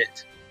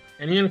outfit.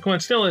 And Unicorn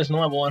still isn't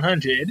level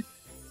 100,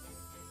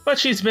 but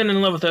she's been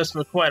in love with us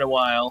for quite a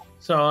while,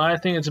 so I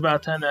think it's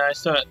about time that I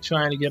start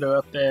trying to get her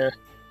up there.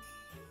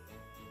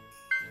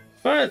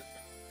 But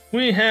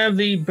we have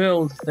the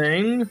build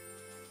thing,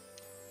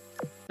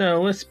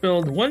 so let's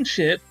build one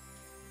ship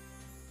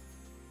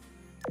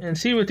and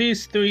see what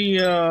these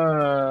 3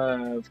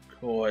 are. Of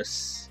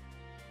course,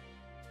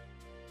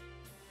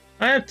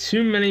 I have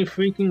too many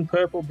freaking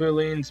purple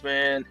booleans,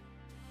 man.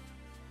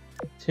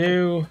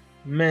 Too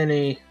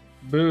many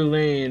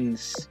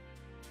booleans.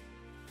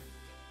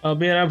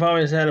 Albeit I've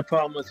always had a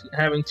problem with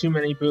having too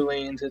many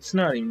booleans. It's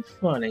not even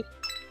funny.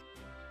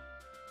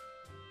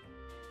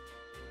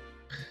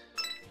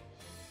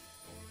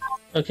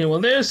 Okay, well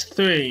there's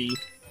 3.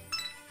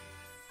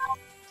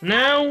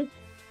 Now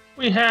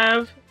we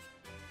have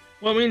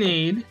what we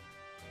need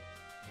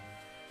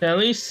to at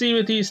least see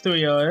what these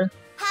 3 are.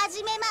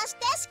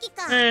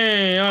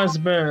 Hey,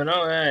 Osborne,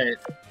 alright.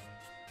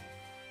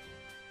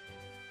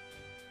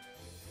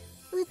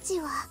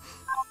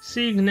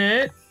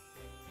 Signet.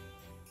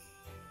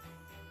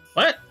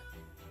 What?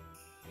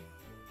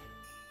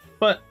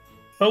 But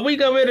we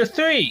got rid of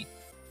 3.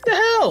 What the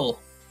hell?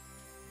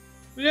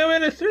 We got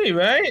rid of 3,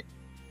 right?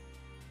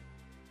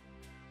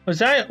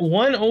 Was I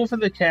 1 over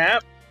the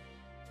cap?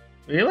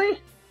 Really?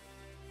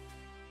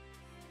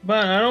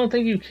 But I don't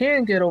think you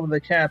can get over the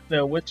cap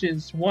though, which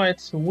is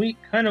what's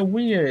kind of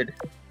weird.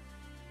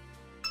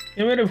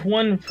 Get rid of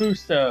 1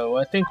 Fusto.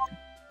 I think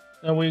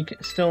that we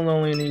still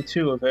only need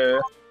 2 of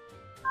her.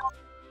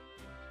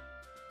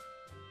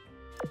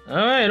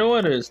 Alright,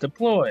 orders.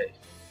 Deploy.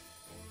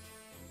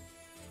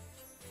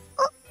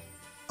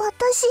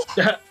 私、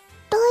ロイヤル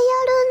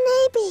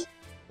ネイビー。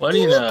 What do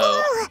you know?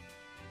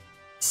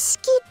 指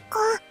揮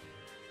官。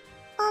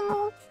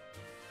お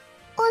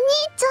兄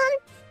ちゃん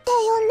って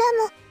呼んで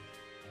も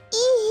い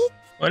い？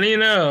 What do you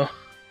know?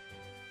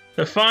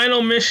 The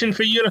final mission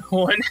for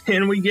Unicorn,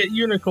 and we get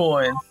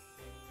Unicorn.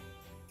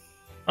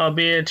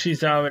 Albeit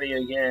she's already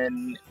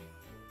again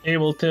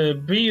able to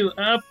be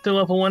up to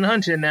level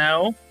 100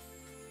 now.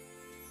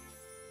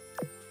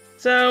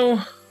 So,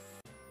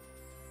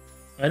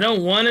 I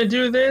don't want to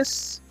do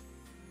this,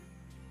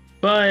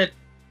 but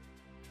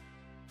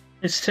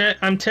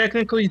I'm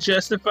technically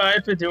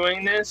justified for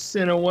doing this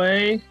in a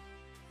way,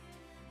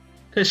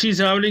 because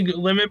she's already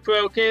limit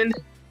broken.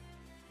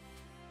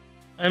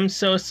 I'm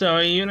so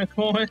sorry,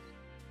 Unicorn,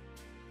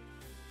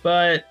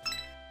 but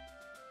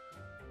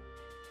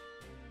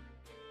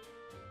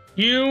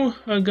you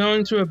are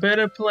going to a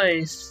better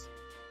place,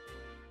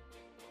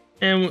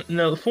 and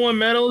the 4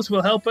 medals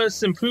will help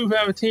us improve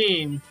our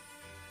team.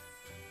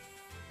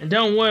 And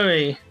don't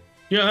worry,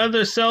 your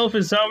other self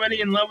is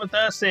already in love with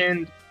us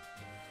and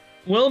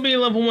will be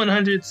level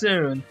 100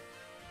 soon.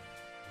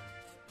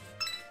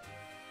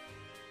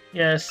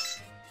 Yes.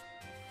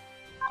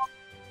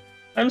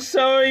 I'm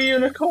sorry,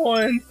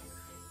 Unicorn.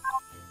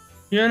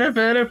 You're in a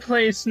better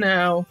place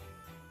now.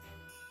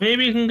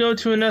 Maybe you can go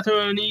to another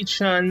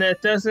Oni-chan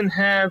that doesn't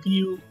have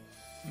you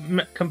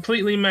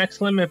completely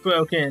max limit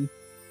broken.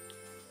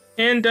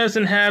 And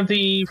doesn't have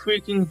the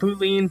freaking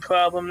Boolean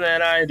problem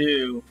that I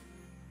do.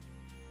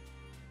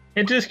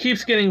 It just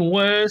keeps getting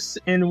worse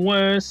and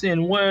worse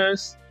and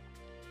worse.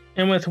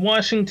 And with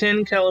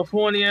Washington,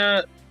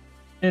 California,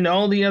 and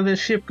all the other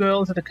ship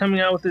girls that are coming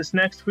out with this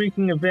next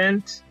freaking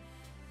event,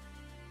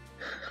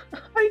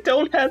 I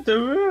don't have the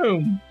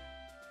room.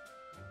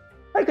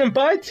 I can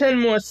buy 10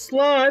 more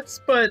slots,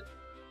 but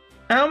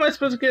how am I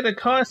supposed to get a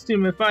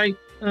costume if I...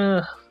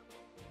 And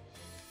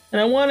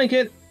I want to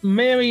get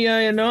Mary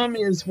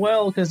Ayanami as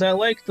well, because I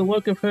like the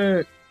look of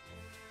her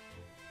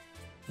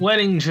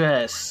wedding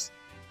dress.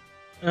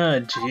 Oh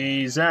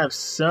jeez, I have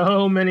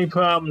so many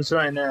problems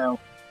right now.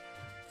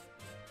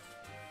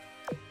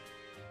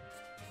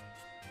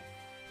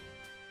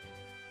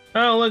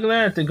 Oh, look at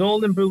that, the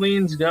golden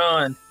Boolean's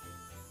gone.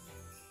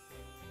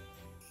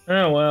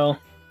 Oh well,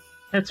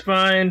 that's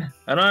fine.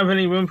 I don't have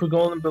any room for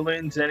golden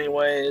balloons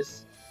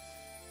anyways.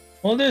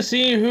 We'll just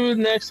see who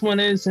the next one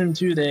is in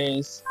 2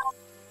 days.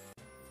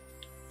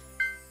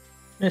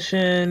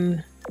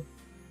 Mission.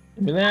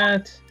 Give me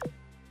that.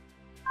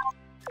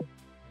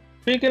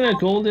 Speaking of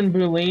golden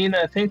Boolean,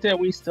 I think that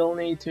we still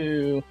need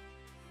to...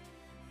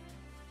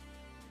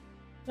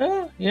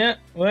 Oh, yeah,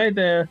 right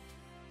there.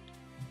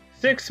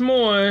 6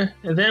 more,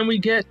 and then we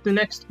get the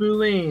next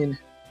Boolean.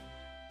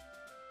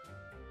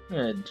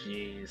 Oh,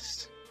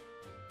 jeez.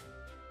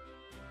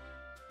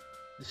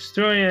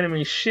 Destroy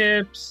enemy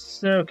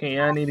ships.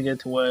 Okay, I need to get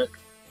to work.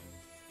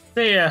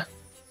 See ya.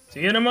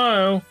 See you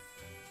tomorrow.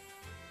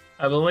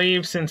 I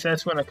believe, since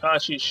that's when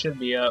Akashi should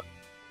be up.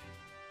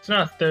 It's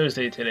not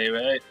Thursday today,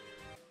 right?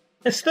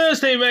 It's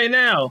Thursday right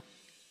now!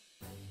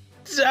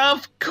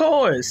 Of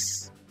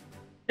course!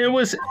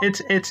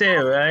 It's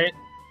air, right?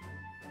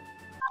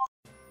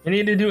 We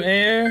need to do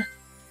air.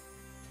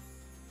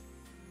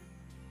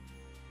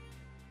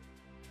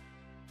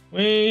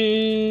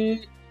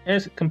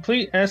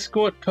 Complete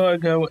escort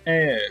cargo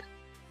air.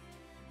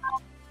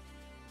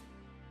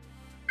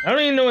 I don't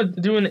even know what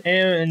doing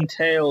air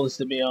entails,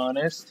 to be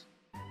honest.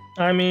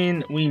 I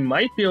mean, we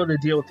might be able to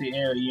deal with the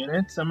air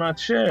units, I'm not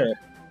sure.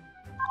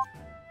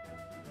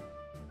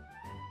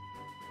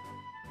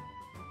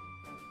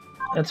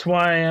 That's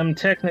why I'm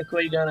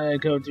technically gonna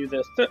go do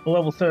the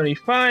level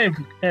 35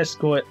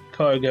 escort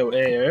cargo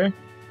air.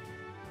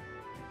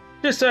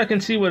 Just so I can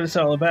see what it's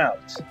all about.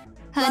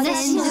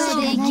 話の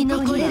上で生き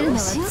残れるのは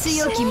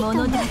強き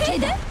者だけ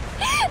だ。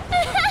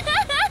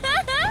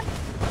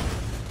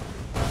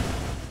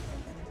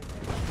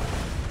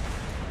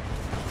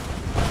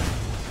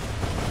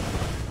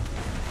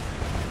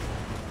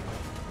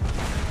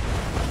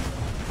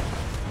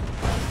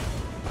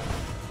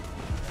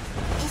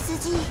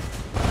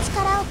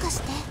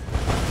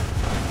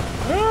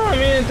Oh, I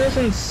mean, it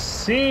doesn't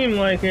seem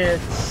like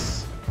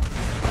it's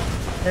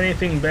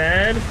anything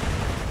bad.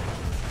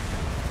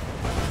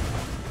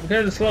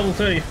 Because it's level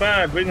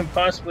 35, we can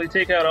possibly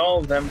take out all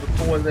of them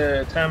before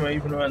the timer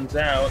even runs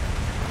out.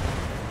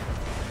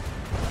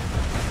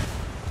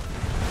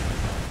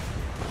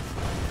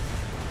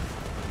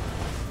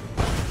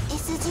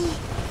 SG、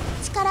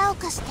力を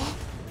貸し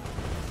て。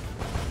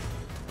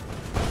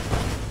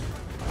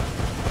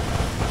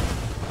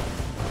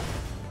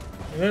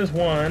There goes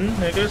 1,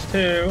 there goes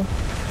 2,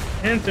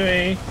 and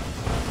 3,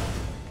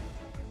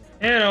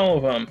 and all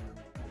of them.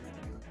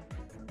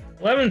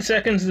 11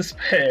 seconds to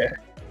spare.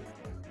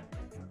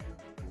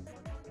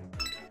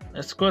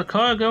 Escort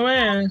cargo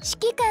in.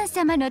 指揮官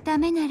様のた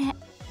めなら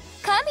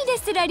神で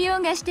すら凌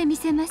駕してみ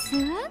せます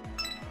わ。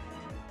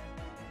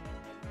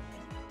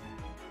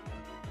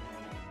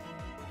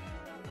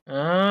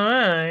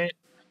Alright.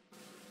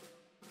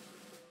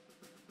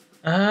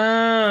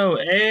 Oh,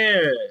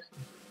 air.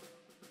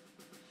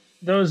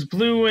 Those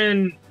blue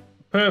and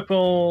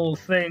purple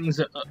things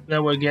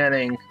that we're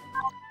getting.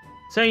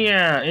 So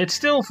yeah, it's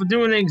still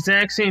doing the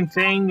exact same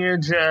thing, you're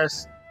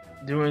just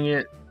doing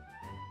it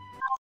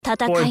for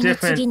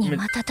different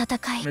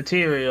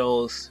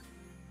materials.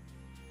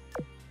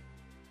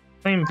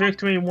 Claim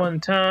victory one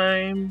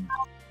time.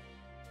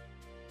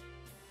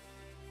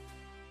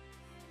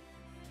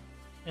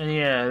 And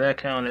yeah, that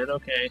counted,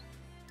 okay.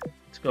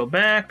 Let's go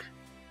back.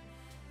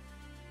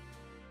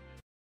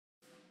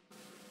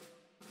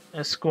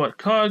 Escort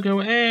cargo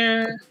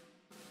air.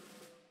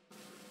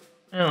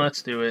 And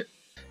let's do it.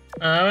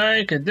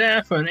 Alright,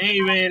 Kadaf for an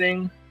A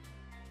rating.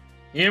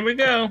 Here we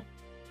go.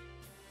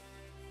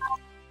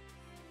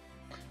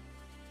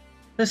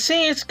 The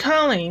sea is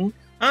calling.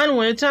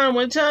 Onwards,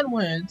 onwards,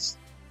 onwards.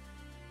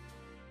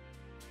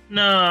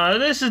 No,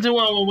 this is the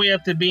one where we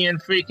have to be in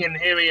freaking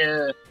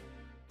area...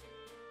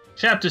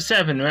 Chapter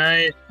 7,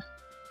 right?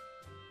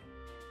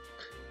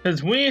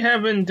 Because we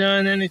haven't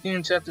done anything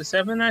in Chapter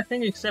 7, I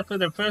think, except for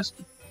the first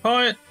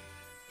part.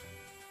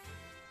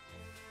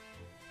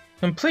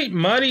 Complete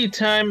Muddy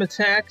Time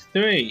Attack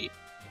 3.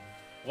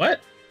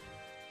 What?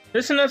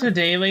 This another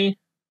daily?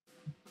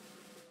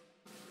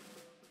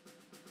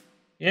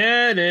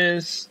 Yeah, it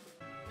is.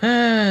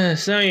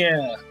 So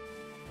yeah.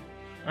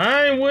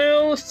 I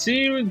will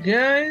see you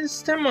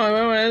guys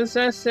tomorrow, as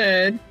I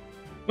said,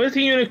 with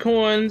the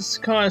Unicorn's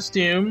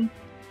costume,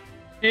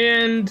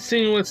 and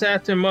seeing what's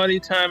after Muddy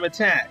Time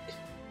Attack.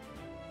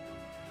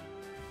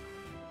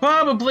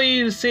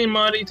 Probably the same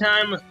Muddy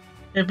Time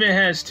if it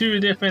has two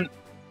different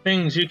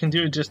things you can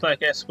do, just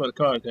like Escort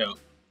Cargo.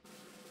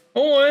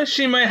 Or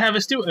she might have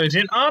us do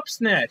Urgent Ops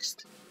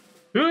next.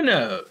 Who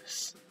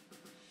knows?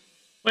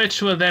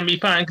 Which will then be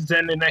fine, because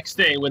then the next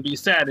day would be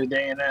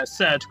Saturday, and as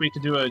such, we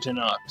could do Urgent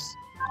Ops.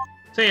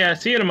 So yeah,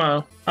 see you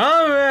tomorrow.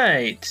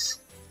 Alright!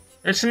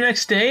 It's the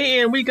next day,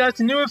 and we got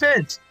the new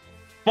event!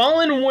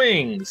 Fallen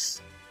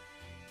Wings!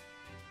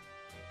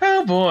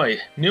 Oh boy,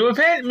 new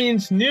event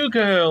means new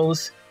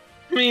girls.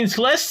 Means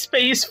less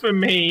space for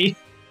me.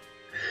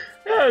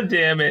 Oh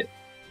damn it.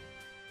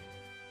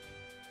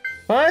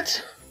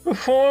 But,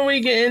 before we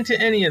get into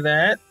any of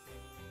that...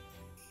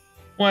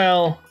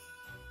 Well...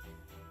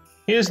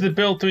 Here's the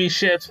build 3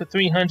 ships for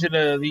 300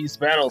 of these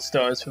battle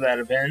stars for that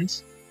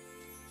event.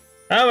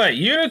 Alright,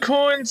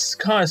 Unicorn's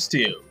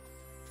costume.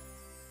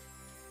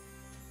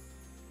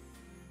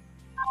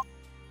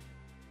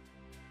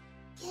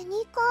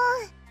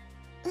 Unicorn,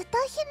 歌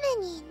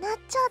姫になっ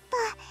ちゃった。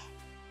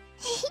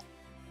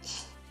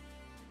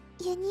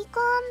ユニコ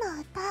ーン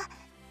の歌、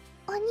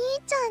お兄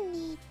ちゃん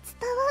に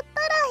伝わっ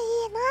たらい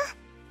いな。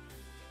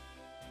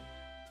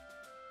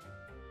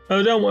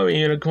Oh, don't worry,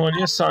 Unicorn.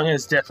 Your song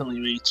has definitely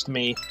reached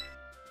me.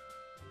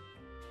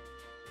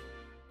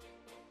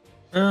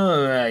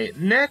 Alright,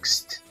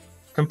 next.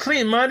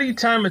 Complete Muddy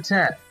Time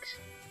Attack.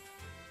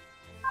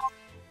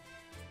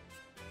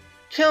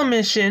 Kill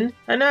mission.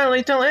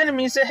 Annihilate all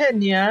enemies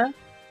ahead, yeah?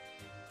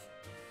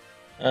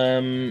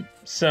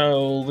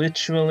 So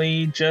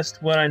literally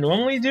just what I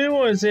normally do,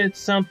 or is it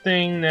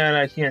something that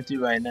I can't do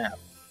right now?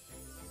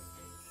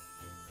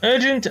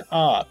 Urgent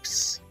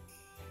Ops.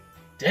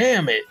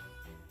 Damn it.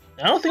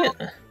 I don't think...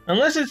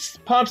 Unless it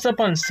pops up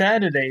on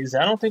Saturdays,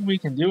 I don't think we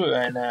can do it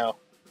right now.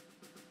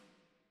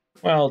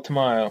 Well,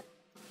 tomorrow.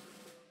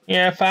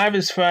 Yeah, 5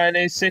 is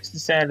Friday, 6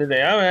 is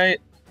Saturday. Alright.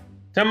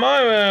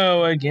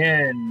 Tomorrow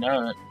again.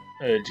 Oh,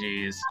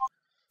 jeez.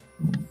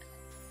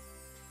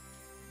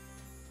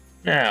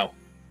 Now,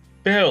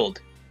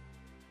 build.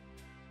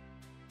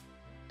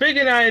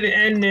 Figured I'd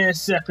end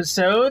this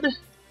episode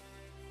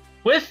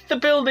with the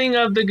building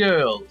of the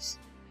girls.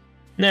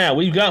 Now,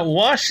 we've got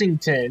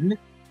Washington,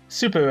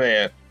 super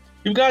rare.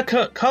 We've got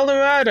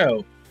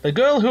Colorado, the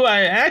girl who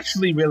I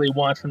actually really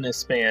want from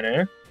this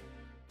banner.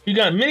 You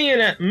got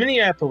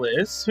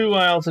Minneapolis, who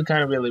I also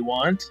kind of really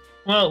want.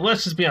 Well,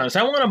 let's just be honest,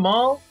 I want them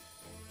all.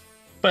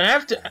 But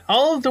after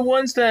all of the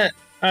ones that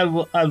I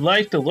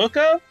like the look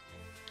of,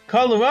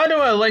 Colorado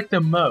I like the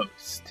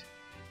most.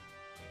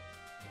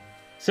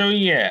 So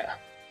yeah.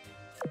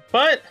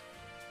 But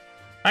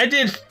I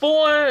did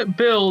 4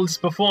 builds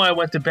before I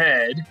went to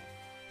bed.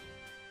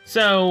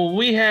 So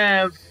we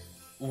have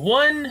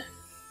 1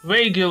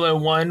 regular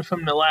one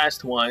from the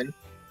last one.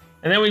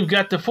 And then we've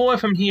got the 4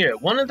 from here.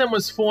 One of them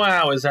was 4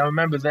 hours, I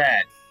remember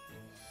that.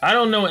 I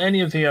don't know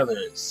any of the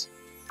others.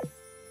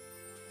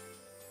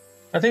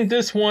 I think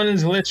this one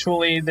is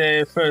literally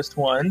the first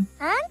one.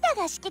 Hey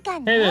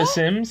there,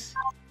 Sims.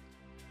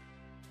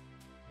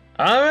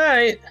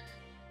 Alright.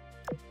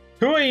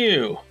 Who are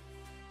you?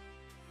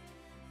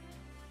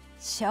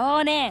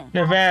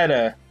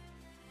 Nevada.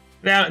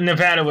 Now,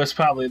 Nevada was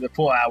probably the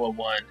 4-hour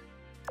one.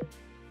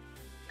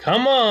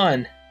 Come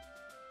on!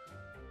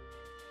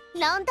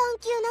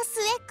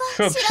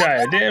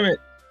 Shropshire, damn it.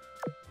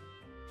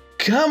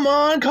 Come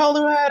on,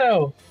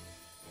 Colorado!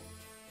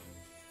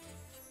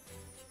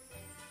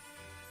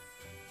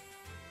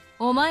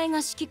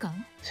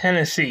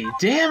 Tennessee,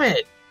 damn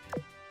it!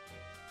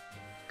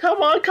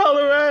 Come on,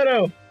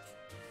 Colorado!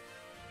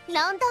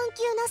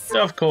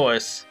 Of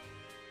course.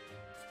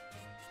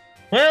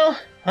 Well,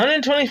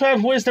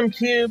 125 wisdom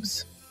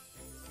cubes,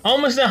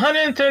 almost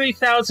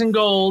 130,000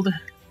 gold.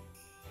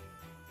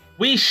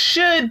 We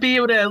should be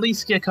able to at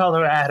least get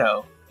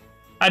Colorado.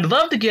 I'd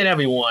love to get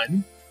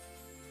everyone,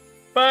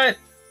 but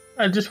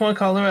I just want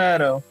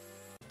Colorado.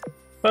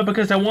 But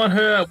because I want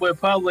her, we're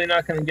probably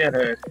not going to get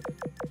her.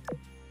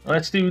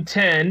 Let's do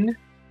 10.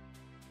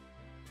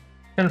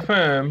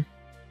 Confirm.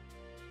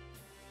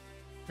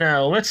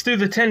 Now, let's do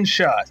the 10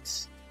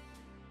 shots.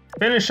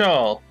 Finish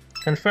all.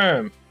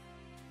 Confirm.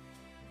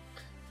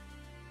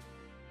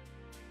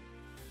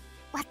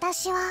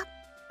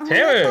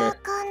 Terror!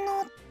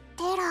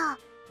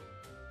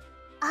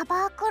 ア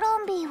バークロ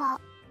ンビーは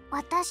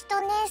私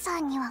と姉さ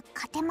んには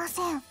勝てま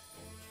せん。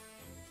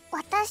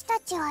私た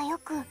ちはよ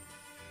く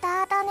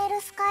ダーダネル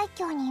ス海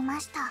峡にいま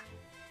した。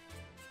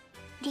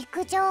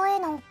陸上へ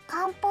の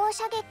艦砲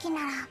射撃な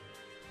ら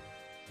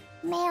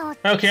目を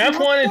Okay, I've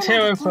wanted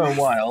Terror for a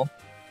while.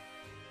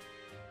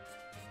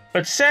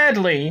 But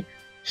sadly,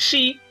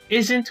 she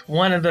isn't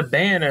one of the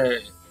banner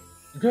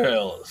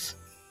girls.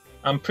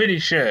 I'm pretty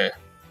sure.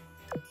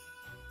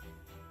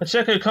 Let's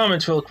check her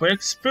comments real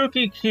quick.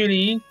 Spooky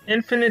Cutie,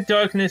 Infinite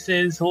Darkness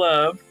is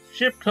Love,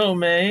 Shipko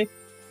May,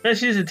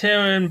 Bessie's a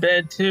terror in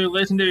bed too,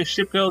 Legendary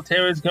Shipgirl,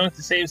 Terror is going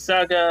to save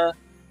Saga.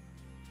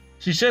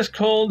 She's just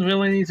cold,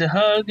 really needs a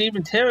hug,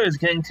 even Terror is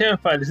getting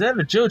terrified. Is that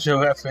a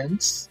JoJo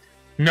reference?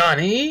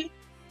 Nani?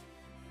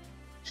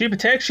 She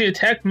protects, she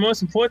attacked,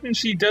 most important,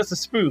 she does a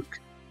spook.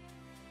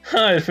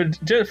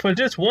 For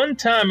just one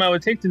time I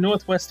would take the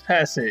Northwest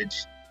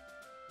Passage.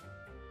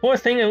 Poor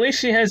thing, at least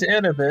she has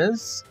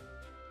Erebus.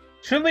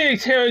 Truly a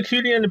terror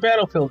cutie on the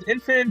battlefield.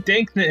 Infinite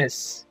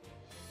dankness.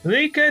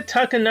 Rika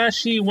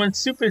Takanashi went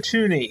super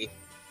chuny.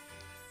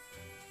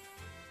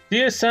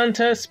 Dear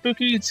Santa,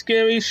 spooky,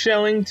 scary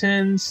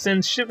Shellington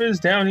sends shivers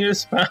down your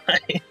spine.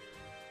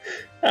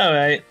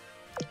 Alright.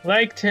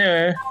 Like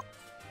terror.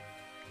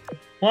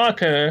 Lock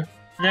her.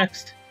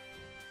 Next.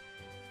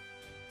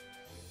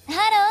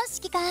 Hello,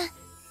 Shikika.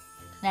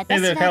 Hey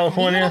there,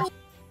 California.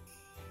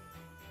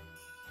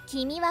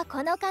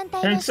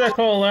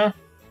 Pensacola.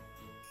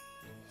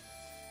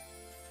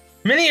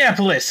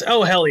 Minneapolis!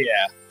 Oh, hell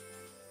yeah.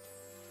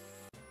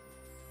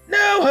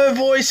 No, her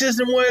voice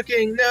isn't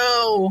working,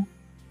 no!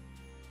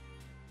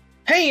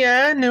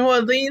 Hey, New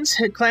Orleans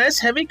class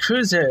heavy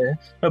cruiser.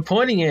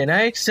 Reporting in,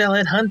 I excel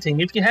at hunting.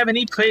 If you have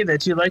any prey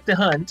that you like to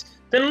hunt,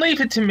 then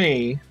leave it to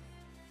me.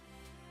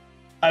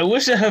 I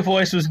wish that her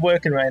voice was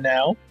working right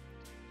now.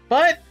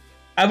 But,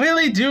 I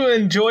really do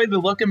enjoy the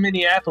look of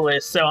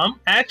Minneapolis, so I'm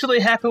actually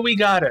happy we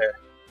got her.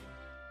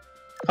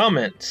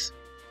 Comments.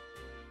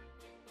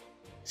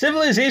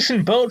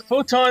 Civilization boat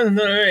photon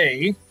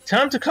array.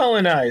 Time to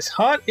colonize.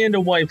 Hot and a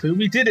waifu.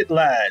 We did it,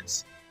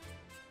 lads.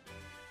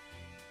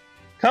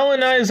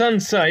 Colonize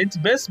on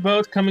site. Best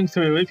boat coming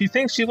through. If you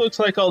think she looks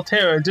like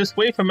Altera, just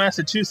wait for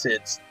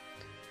Massachusetts.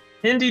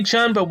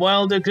 Indie-chan but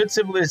wilder. Good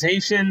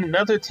civilization.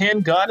 Another tan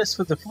goddess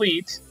for the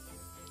fleet.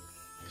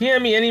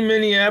 PM me any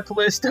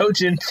Minneapolis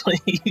Dojin,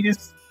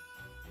 please.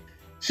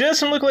 She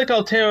doesn't look like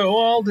Altera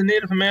or all the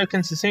Native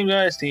Americans the same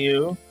guys to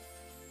you.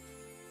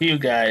 You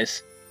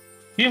guys.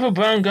 Beautiful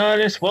brown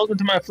goddess, welcome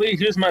to my fleet,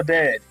 here's my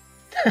bed.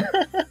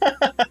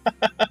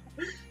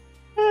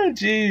 Oh,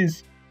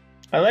 jeez.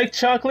 I like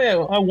chocolate,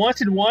 I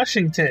wanted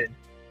Washington.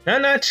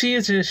 Not she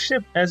as a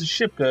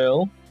ship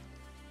girl.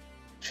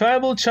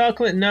 Tribal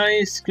chocolate,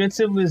 nice. Good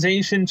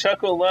civilization,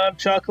 chocolate love,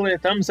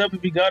 chocolate, thumbs up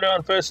if you got her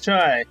on first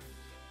try.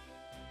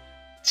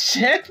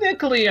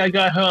 Technically, I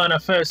got her on a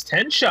first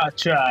 10-shot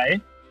try.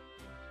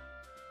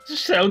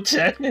 So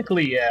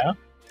technically, yeah.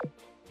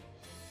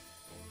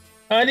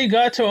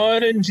 Arigato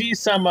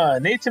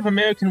RNG-sama, Native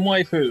American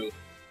waifu.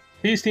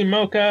 Beastie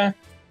Mocha.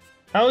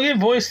 I'll give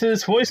voice to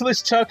this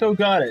voiceless Choco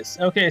goddess.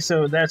 Okay,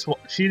 so that's what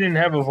she didn't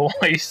have a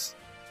voice.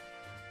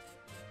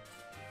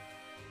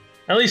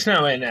 At least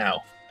not right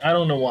now. I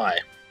don't know why.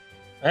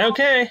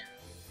 Okay.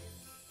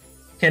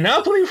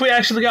 Cannot believe we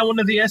actually got one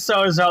of the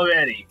SRs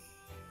already.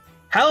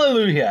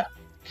 Hallelujah.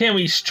 Can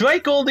we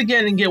strike gold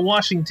again and get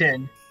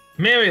Washington,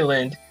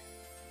 Maryland,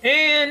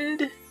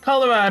 and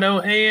Colorado,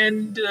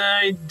 and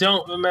I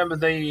don't remember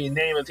the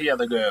name of the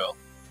other girl.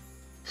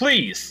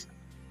 Please.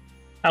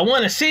 I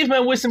want to save my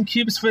wisdom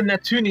cubes for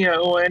Neptunia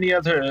or any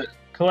other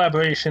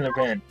collaboration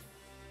event.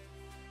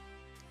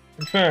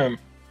 Confirm.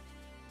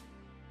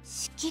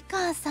 指揮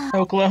官さん。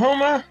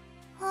 Oklahoma?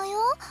 はよ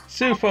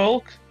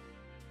Suffolk?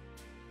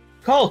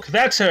 Culk,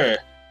 that's her!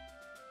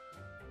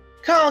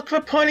 Culk,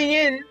 reporting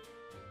in!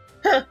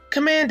 Huh,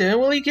 Commander,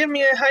 will you give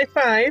me a high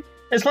five?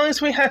 As long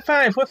as we high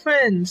five, we're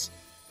friends.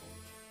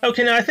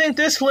 Okay, now I think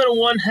this little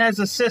one has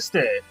a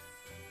sister.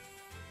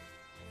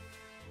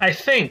 I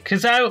think,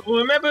 because I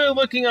remember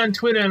looking on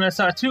Twitter and I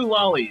saw 2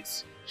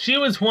 lollies. She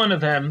was one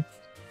of them.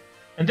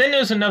 And then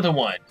there's another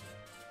one.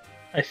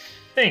 I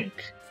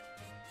think.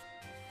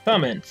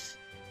 Comments.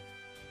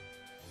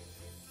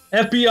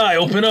 FBI,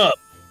 open up!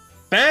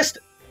 Fast!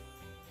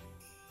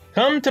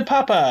 Come to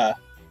Papa!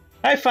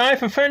 High five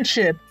for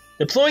friendship!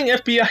 Deploying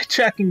FBI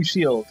tracking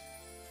shield.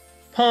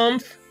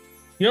 Pumph.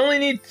 You only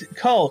need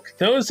Culk.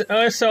 Those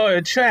RSR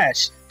are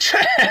trash.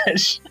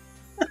 Trash!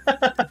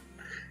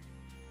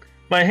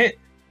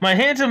 My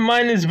hands of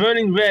mine is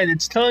burning red.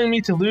 It's telling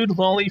me to loot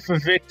Lolly for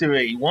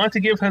victory. Want to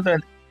give her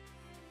the...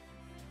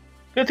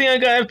 Good thing I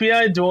got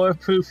FBI door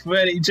proof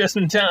ready just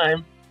in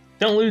time.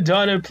 Don't loot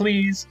daughter,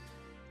 please.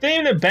 They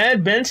even a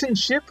bad Benson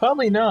ship?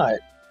 Probably not.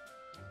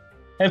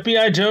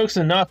 FBI jokes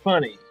are not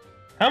funny.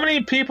 How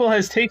many people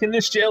has taken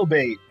this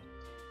jailbait?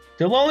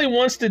 The Lolly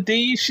wants the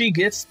D, she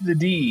gets the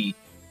D.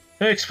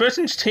 Her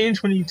expressions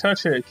change when you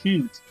touch her.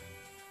 Cute.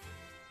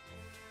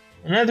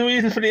 Another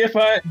reason for the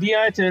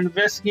FBI to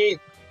investigate.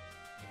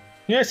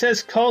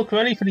 USS Culk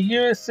ready for the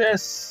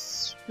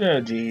USS...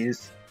 Oh,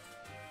 jeez.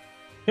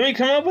 Can we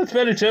come up with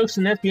better jokes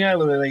than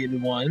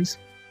FBI-related ones?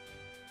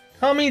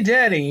 Call me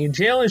Daddy.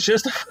 Jail is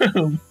just a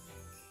room.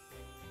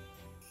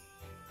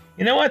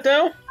 You know what,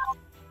 though?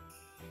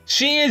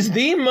 She is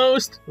the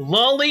most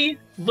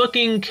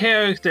lolly-looking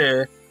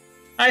character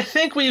I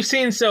think we've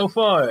seen so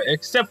far,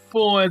 except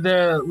for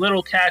the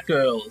little cat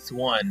girls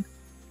one.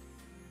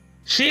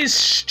 She's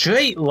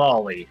straight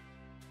lolly.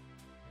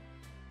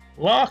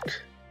 Lock.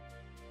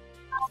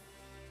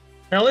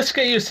 Now let's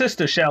get your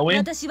sister, shall we?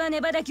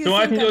 So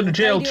I can go to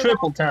jail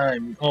triple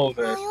time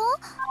over.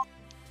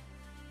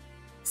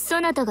 そ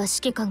なたが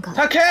指揮官か。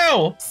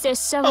 Takao! 拙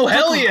者は Oh,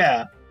 hell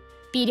yeah!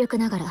 微力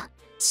ながら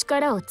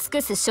力を尽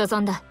くす所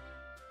存だ。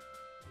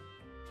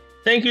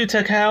 Thank you,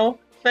 Takao.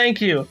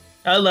 Thank you.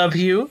 I love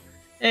you.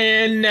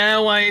 And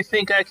now I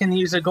think I can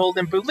use a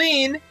golden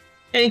Berlin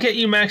and get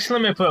you max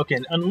limit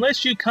broken,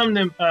 unless you come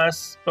to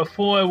us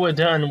before we're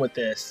done with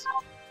this.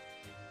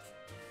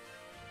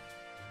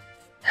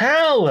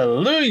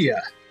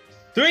 Hallelujah!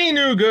 3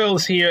 new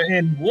girls here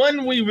and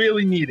 1 we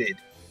really needed.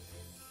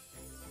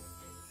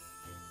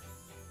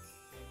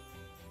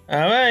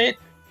 Alright.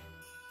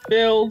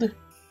 Build.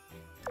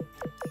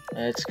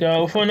 Let's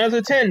go for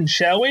another 10,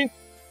 shall we?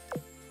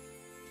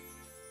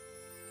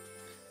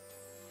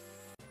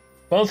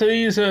 Both of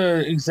these are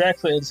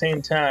exactly at the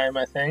same time,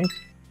 I think.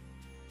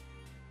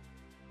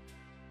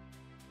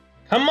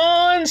 Come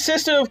on,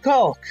 Sister of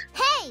Culk!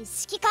 Hey,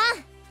 指揮官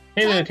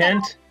Hey there,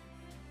 Kent.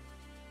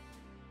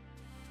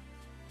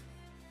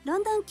 ロ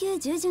ンドン級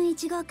従順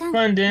1号艦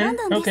London,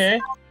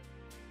 okay.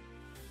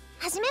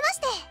 はじめま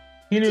して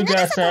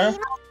Hinugasa.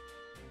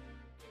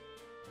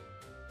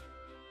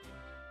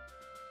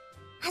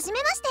 はじ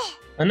めまして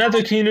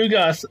Another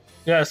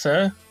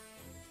Kinugasa.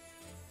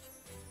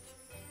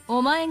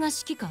 お前が指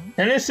揮官？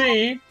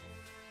 Tennessee.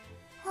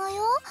 は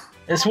よ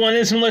This one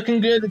isn't looking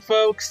good,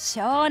 folks.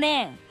 少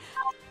年。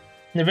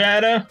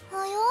 Nevada.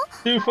 はよ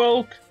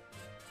Suffolk.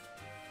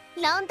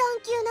 ロンド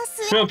ン級の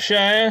末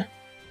Shropshire.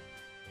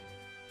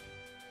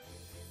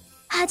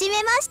 はじ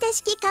めまして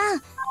指揮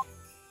官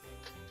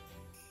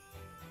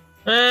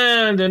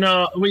And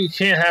no, we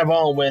can't have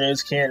all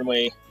winners, can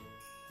we?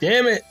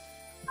 Damn it.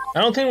 I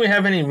don't think we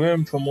have any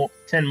room for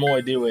 10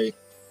 more, do we?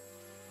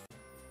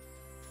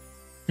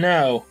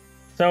 No.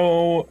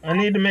 So, I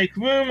need to make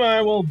room.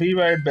 I will be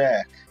right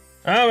back.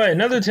 Alright,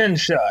 another 10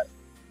 shot.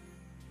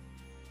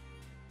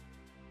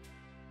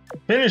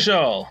 Finish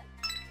all.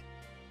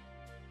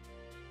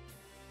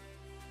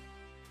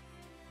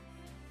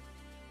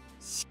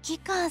 指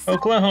揮官さん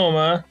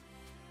Oklahoma.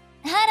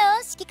 ハ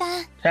ロー指揮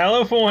官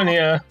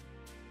California.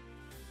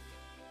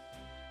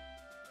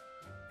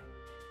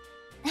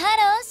 ハ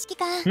ロー指揮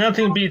官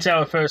Nothing beats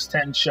our first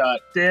 10 shot.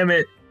 Damn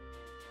it.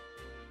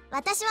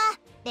 私は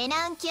レ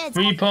ナウン級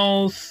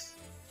Repulse.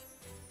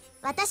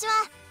 私は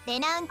レ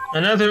ナウン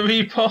Another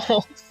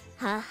repulse.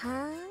 は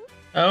は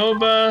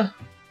Oba.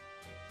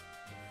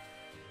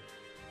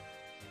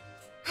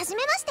 はじ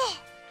めまして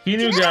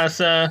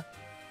Kinugasa.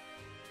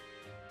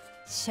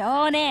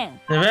 少年。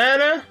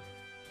 Nevada.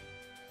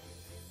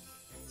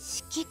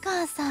 指揮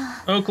官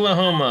さん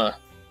Oklahoma.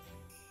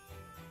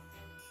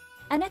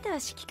 あなたは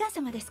指揮官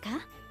様ですか？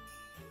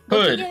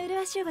 Hood ご機嫌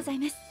麗しゅうござい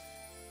ます。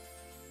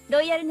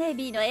ロイヤルネイ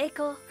ビーの栄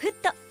光フッ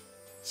ト、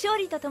勝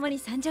利とともに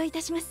参上い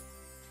たします。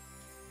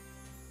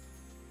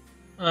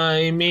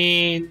 I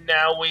mean,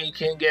 now we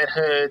can get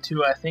her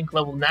to, I think,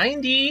 level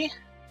 90.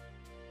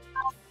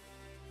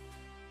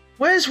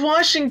 Where's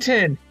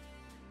Washington?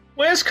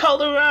 Where's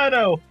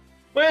Colorado?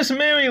 Where's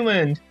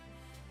Maryland?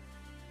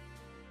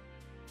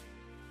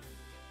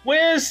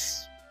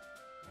 Where's...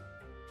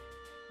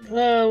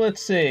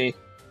 let's see.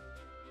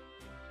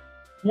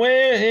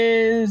 Where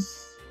is...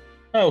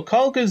 Oh,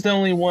 Colga's the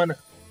only one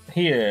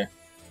here.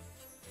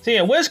 So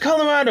yeah, where's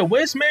Colorado?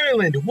 Where's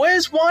Maryland?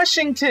 Where's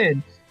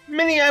Washington?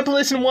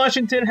 Minneapolis and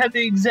Washington have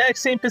the exact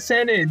same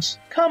percentage.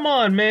 Come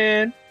on,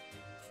 man.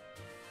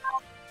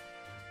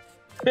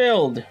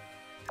 Build.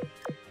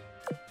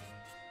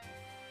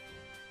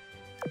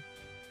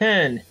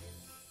 10.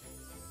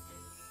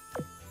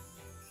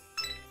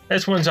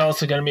 This one's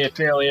also gonna be a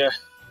failure.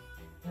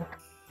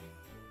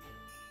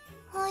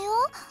 はよ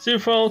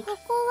Suffolk. こ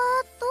こ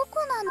はどこ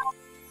なの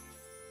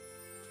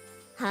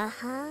は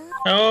は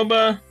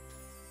Aoba.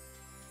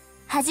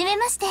 はじめ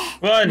まして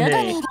Rodney. 喉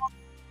に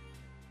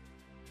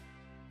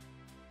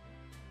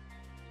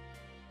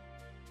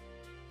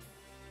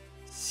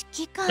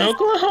指揮官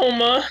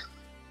Oklahoma.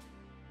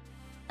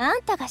 あ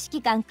んたが指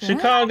揮官くん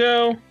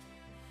Chicago.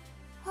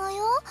 は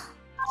よ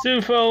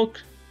Suffolk.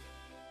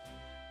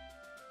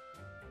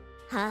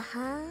 は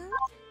は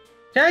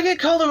Can I get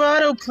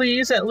Colorado,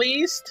 please, at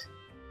least?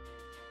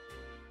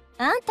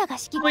 あんたが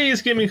指揮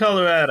Please give me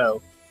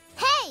Colorado.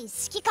 ヘイ指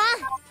揮官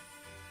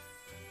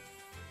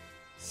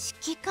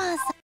指揮官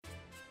さ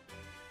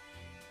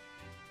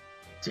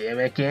Damn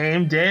it,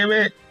 game, damn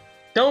it.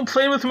 Don't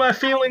play with my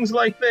feelings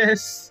like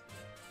this.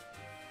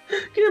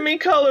 Give me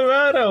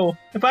Colorado.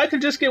 If I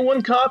could just get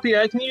one copy,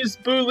 I can use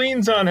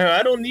Booleen's on her.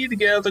 I don't need to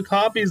get other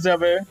copies of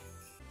her.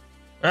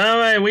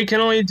 Alright, we can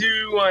only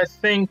do, I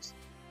think,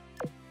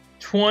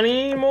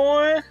 20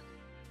 more?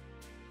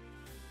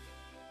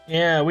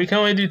 Yeah, we can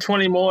only do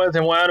 20 more,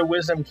 then we're out of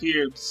Wisdom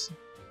Cubes.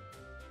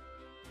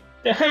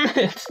 Damn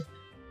it!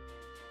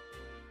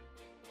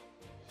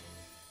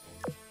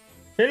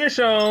 Finish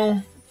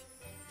all.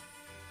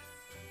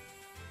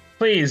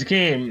 Please,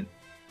 game.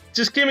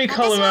 Just give me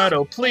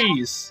Colorado,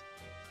 please.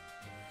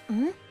 ん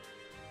ロン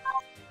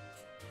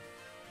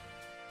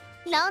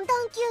ド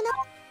ン級の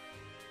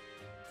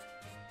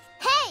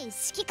ヘイ指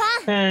揮官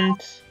And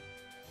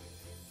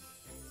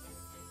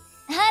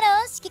ハロ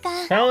ー指揮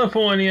官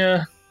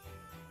California.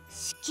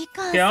 指揮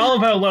官 Yeah, さ all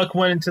of our luck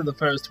went into the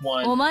first お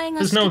one. 前が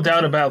There's 指 no 揮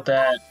官 doubt about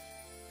that.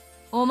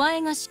 お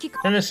前が指揮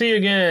官 Tennessee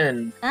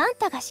again. あん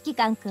たが指揮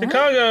官くん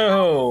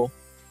Chicago.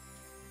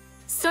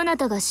 そな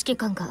たが指揮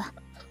官か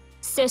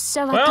拙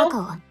者は Well, 高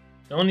尾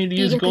don't need to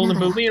威 use 力 Golden な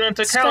がら Bullion on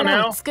Takao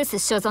力を now. 尽くす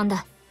所存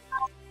だ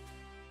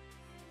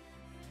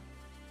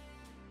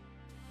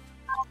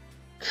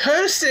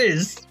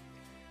Curses!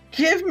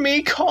 Give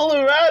me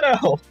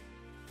Colorado!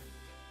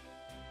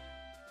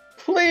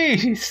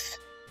 Please!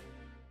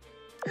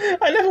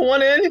 I never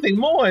wanted anything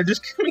more,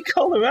 just give me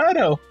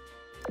Colorado!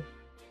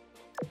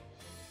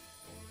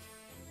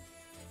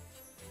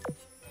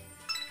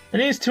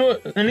 And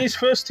these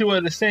first two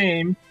are the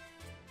same.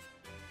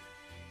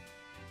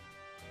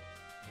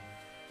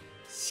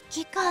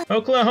 指揮官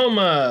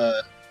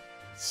Oklahoma,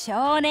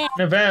 少年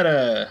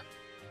Nevada,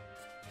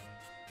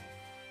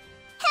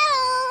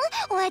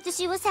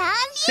 私をさ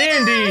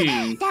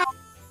Sandy!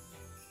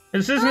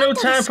 This is no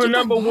time for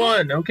number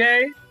one,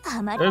 okay?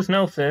 あまり There's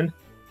nothing.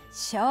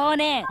 少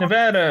年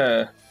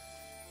Nevada,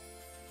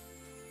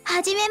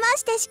 はじめま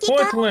して指揮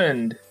官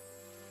Portland,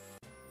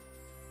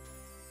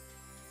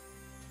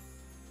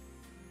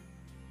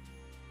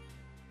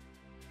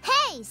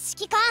 ヘイ指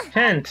揮官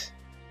Kent,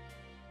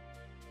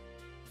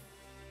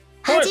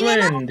 はじめ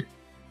ま Portland,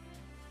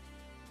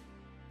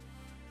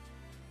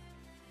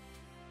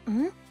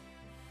 ん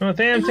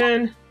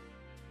Northampton,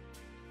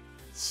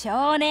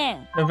 少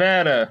年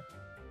Nevada.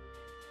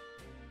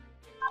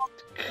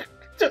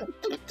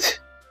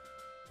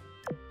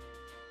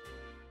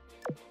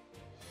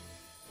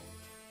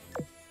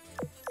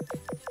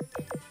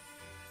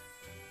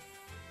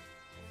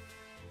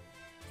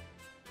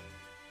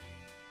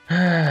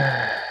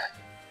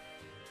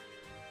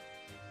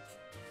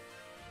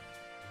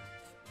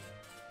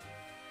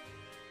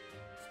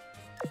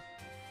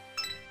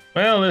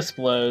 Well, this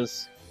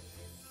blows.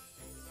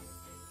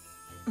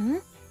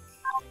 ん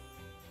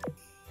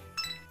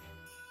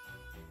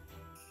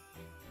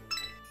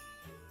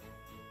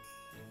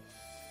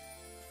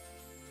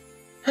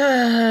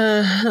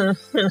I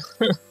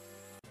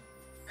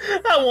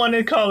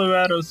wanted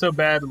Colorado so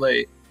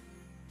badly.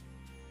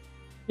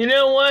 You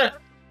know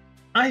what?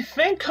 I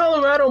think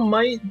Colorado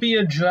might be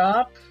a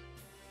drop.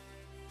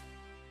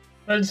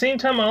 But at the same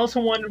time, I also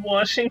wanted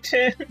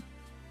Washington.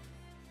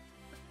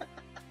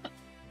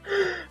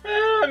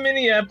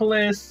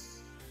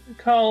 Minneapolis,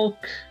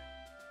 Culk,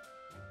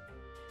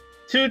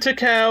 2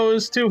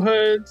 Tacaos, 2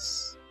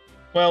 hoods.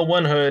 Well,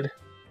 1 hood.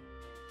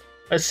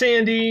 A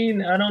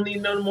Sandy, I don't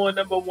need no more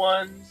number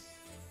ones.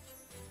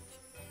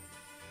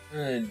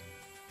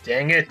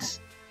 Dang it.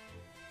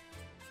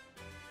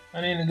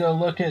 I need to go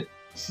look at,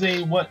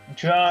 see what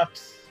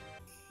drops.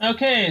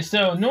 Okay,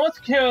 so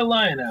North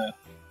Carolina,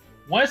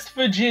 West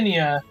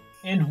Virginia,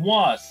 and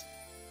Wasp.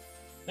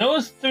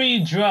 Those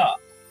 3 drop.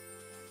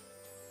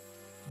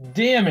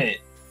 Damn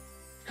it.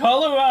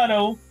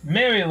 Colorado,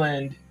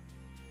 Maryland,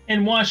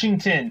 and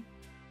Washington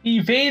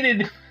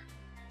evaded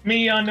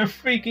me on the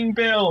freaking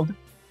build.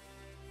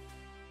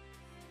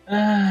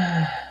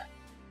 All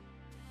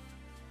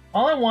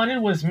I wanted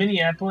was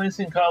Minneapolis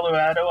in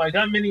Colorado. I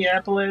got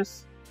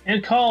Minneapolis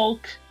and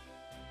Kalk.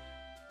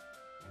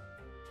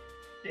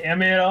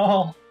 Damn it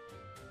all.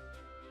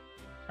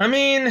 I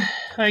mean,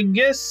 I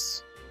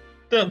guess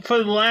for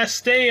the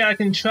last day I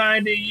can try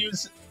to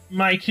use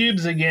my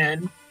cubes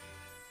again.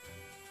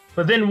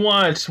 But then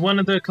what? One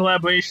of the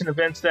collaboration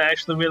events that I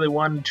actually really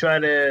wanted to try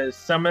to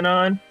summon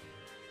on?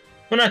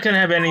 We're not gonna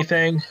have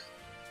anything.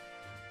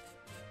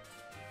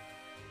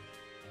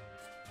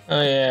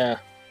 Oh yeah.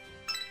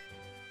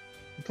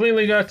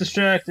 Completely got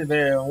distracted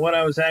there on what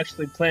I was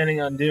actually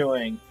planning on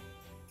doing.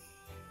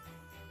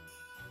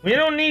 We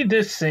don't need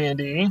this,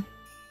 Sandy.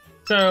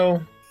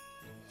 So,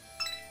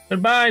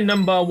 goodbye,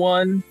 number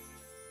one.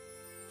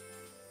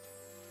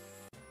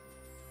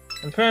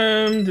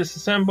 Confirm,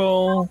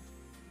 disassemble.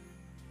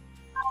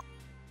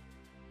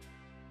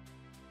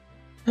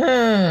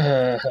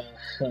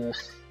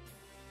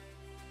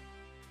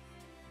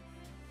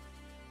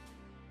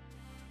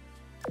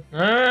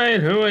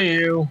 Alright, who are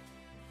you?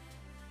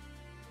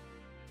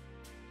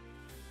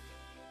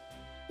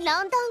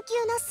 ロンドン級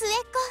の末っ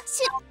子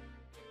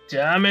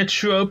Damn it,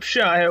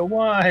 Shropshire,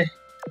 why?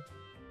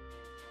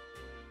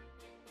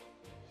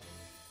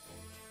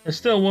 There's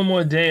still one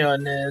more day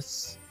on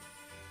this.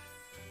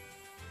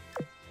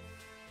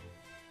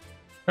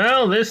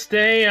 Well, this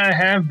day I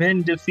have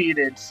been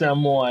defeated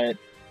somewhat.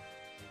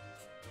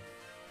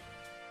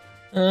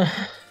 I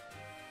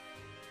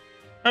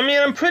mean,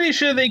 I'm pretty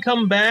sure they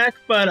come back,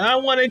 but I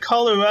wanted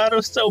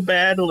Colorado so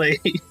badly.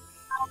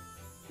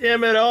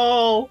 Damn it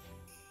all.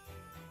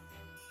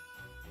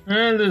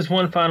 And there's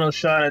one final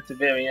shot at the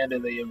very end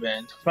of the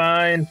event.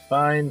 Fine,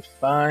 fine,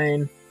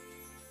 fine.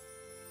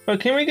 But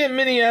can we get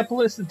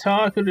Minneapolis to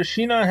talk, or does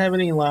she not have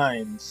any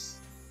lines?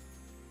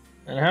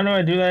 And how do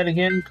I do that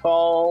again?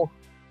 Call...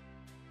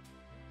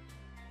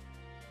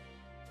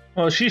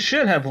 Well, she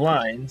should have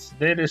lines.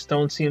 They just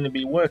don't seem to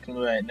be working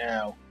right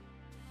now.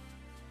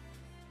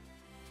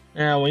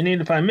 Now, we need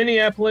to find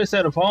Minneapolis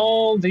out of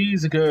all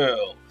these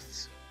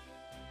girls.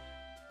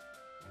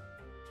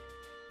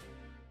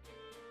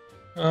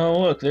 Oh,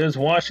 look, there's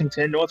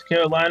Washington. North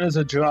Carolina's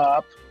a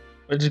drop,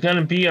 which is going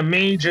to be a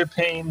major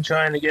pain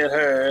trying to get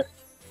her.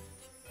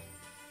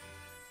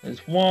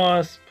 There's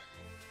Wasp.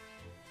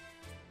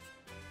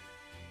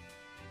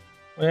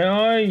 Where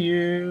are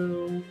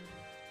you?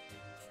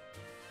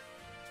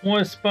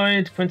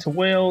 Warspite, Prince of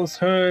Wales,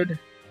 Hood.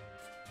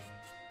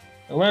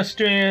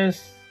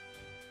 Illustrious.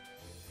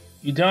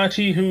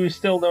 Udachi, who we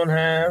still don't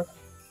have.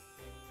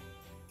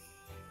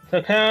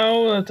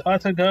 Takao,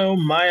 Atago,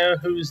 Maya,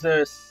 who's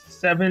the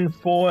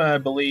 7-4, I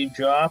believe,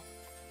 drop.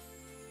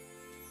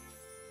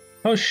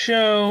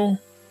 Hosho,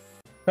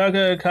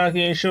 Kaga,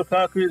 Kage,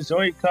 Shokaku,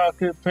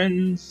 Zoikaku,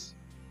 Prince.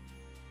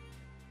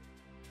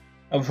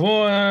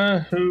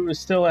 Avora, who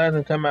still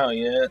hasn't come out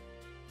yet.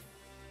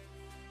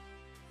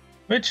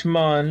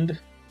 Richmond.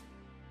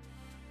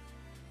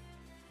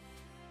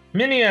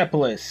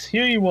 Minneapolis,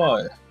 here you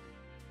are.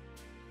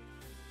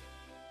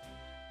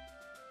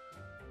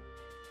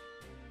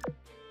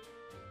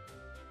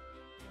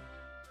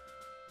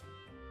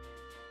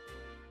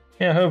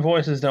 Yeah, her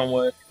voices don't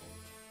work.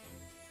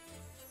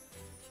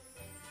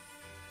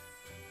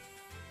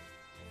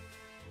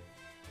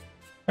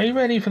 Are you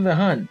ready for the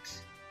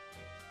hunt?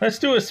 Let's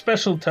do a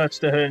special touch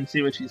to her and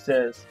see what she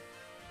says.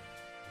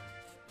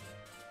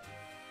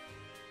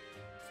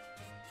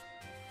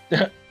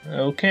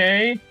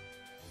 Okay.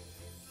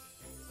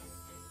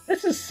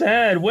 This is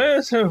sad.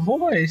 Where's her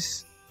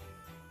voice?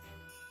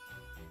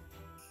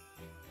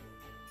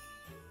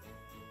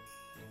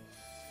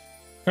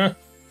 Huh.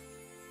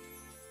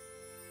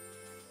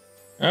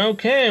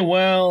 Okay,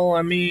 well,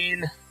 I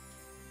mean...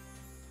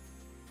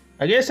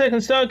 I guess I can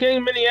start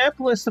getting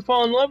Minneapolis to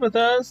fall in love with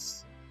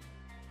us.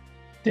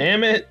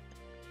 Damn it.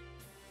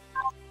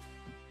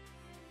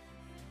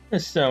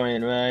 This so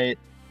ain't right.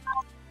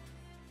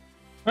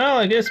 Well,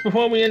 I guess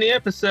before we end the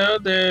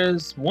episode,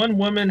 there's one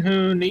woman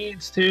who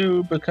needs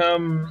to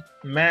become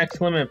max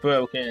limit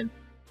broken.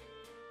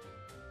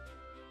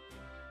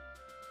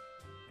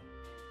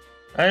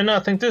 I did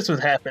not think this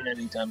would happen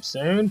anytime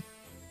soon.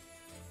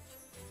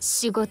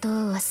 仕事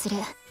を忘れ、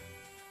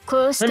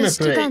こうして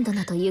指揮官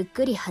殿とゆっ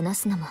くり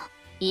話すのも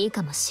いい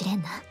かもしれ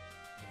んな。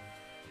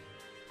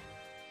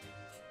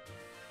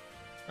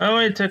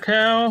Alright,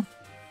 Takao.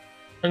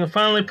 I can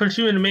finally put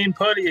you in the main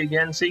party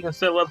again so you can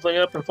start leveling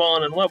up and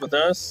falling in love with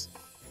us.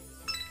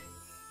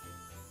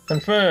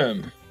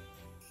 Confirm.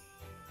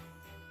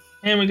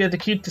 And we get to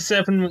keep the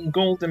 7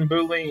 golden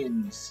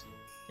booleans.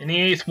 And the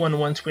 8th one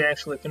once we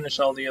actually finish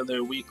all the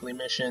other weekly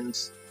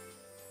missions.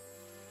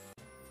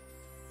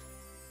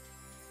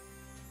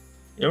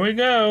 Here we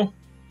go.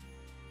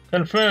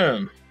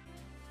 Confirm.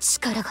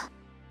 力が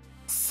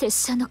拙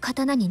者の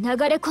刀に流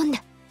れ込ん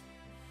だ。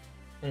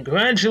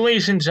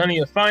Congratulations on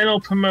your final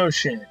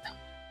promotion.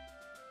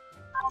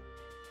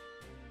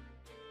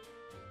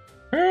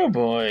 Oh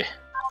boy.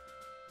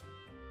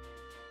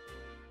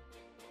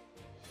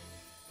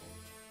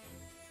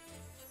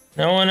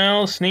 No one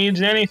else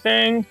needs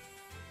anything?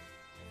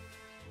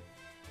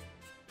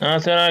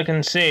 Not that I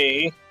can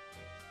see.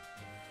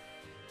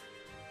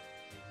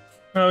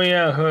 Oh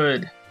yeah,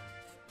 Hood.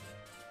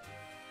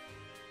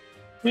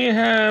 We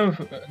have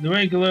the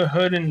regular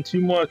Hood and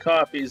 2 more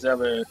copies of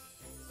her.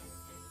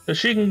 So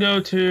she can go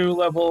to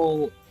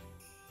level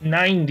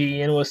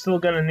 90 and we're still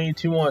gonna need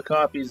 2 more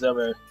copies of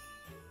her.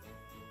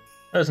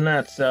 Doesn't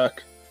that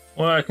suck?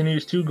 Or I can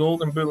use 2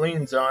 golden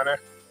Berlines on her.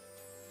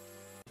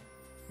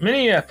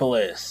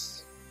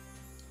 Minneapolis.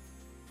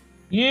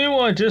 You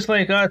are just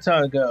like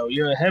Otago.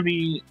 You're a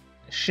heavy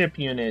ship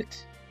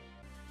unit.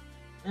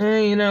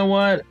 You know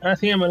what? I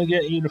think I'm gonna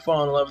get you to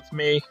fall in love with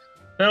me.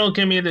 That'll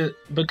get me to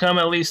become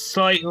at least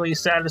slightly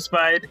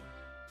satisfied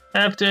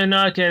after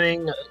not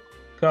getting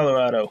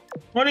Colorado.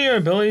 What are your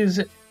abilities,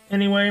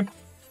 anyway?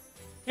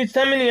 Each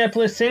time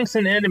Minneapolis sinks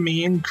an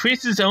enemy,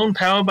 increases own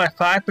power by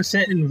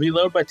 5% and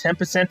reload by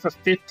 10% for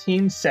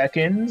 15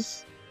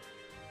 seconds.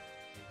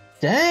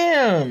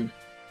 Damn!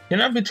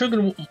 Cannot be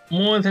triggered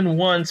more than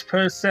once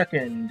per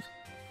second.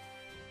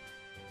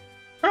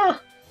 Huh.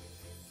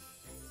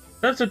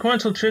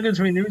 Subsequential triggers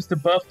renews the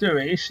buff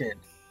duration.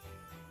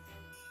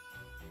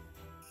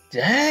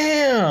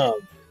 Damn!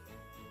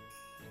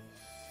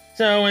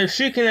 So if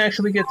she can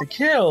actually get the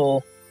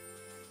kill,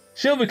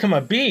 she'll become a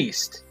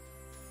beast.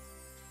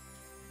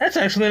 That's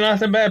actually not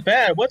that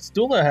bad. What's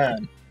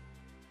Dullahan?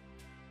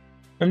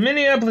 When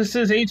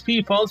Minneapolis's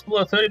HP falls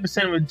below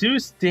 30%,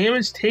 reduce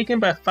damage taken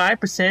by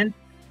 5%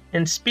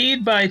 and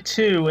speed by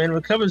 2, and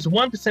recovers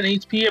 1%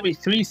 HP every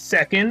 3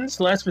 seconds,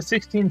 lasts for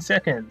 16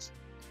 seconds.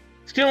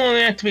 Skill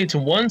only activates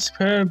once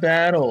per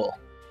battle.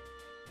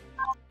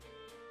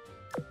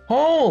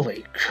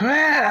 Holy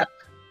crap!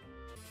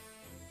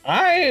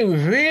 I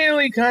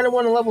really kind of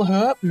want to level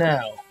her up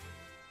now.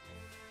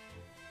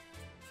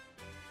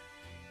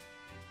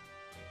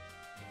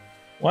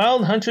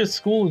 Wild Huntress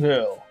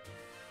Schoolgirl.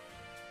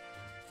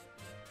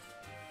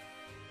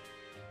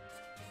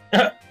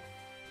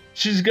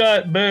 She's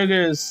got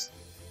burgers.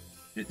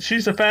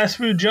 She's a fast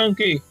food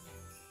junkie.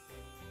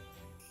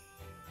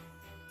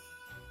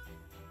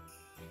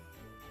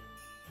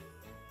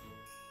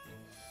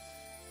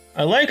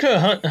 I like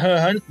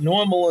her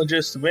normal or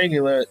just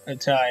regular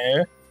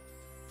attire.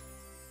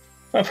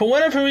 But for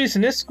whatever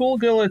reason, this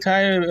schoolgirl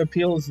attire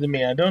appeals to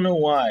me. I don't know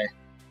why.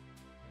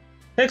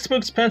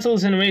 Textbooks,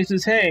 pencils, and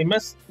erasers. Hey,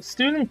 must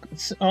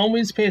students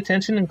always pay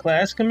attention in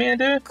class,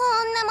 Commander?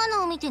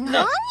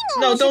 No,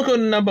 don't go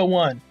to number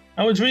 1.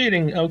 I was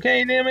reading,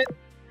 okay, damn it?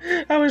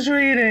 I was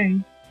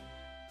reading.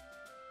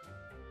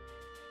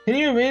 Can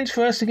you arrange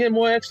for us to get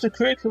more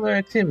extracurricular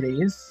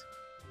activities?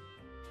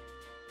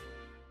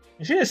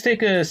 Did she just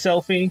take a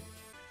selfie?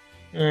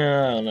 I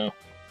don't know.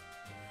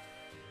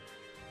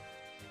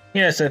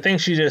 Yes, I think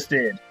she just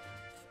did.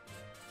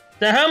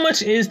 Now, how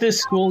much is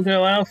this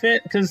schoolgirl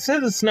outfit? Because it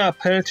says it's not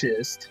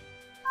purchased.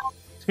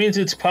 Which means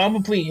it's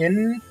probably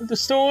in the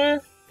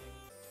store?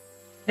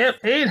 Yep,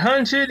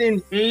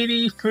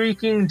 880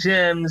 freaking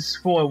gems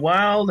for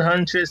Wild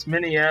Huntress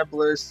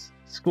Minneapolis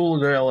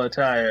schoolgirl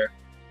attire.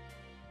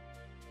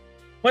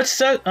 What's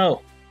that?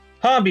 Oh,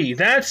 Hobby.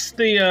 That's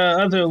the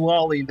other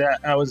lolly that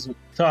I was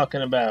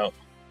talking about.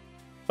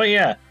 But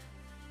yeah,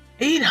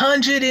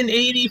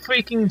 880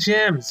 freaking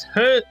gems.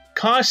 Her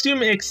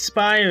costume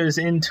expires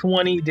in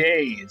 20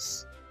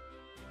 days.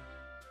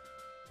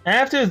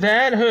 After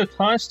that, her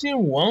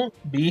costume won't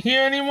be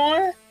here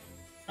anymore?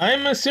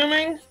 I'm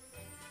assuming?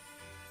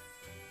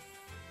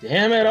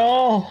 Damn it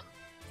all.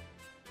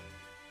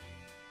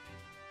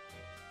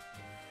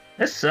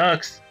 This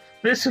sucks.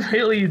 This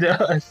really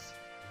does.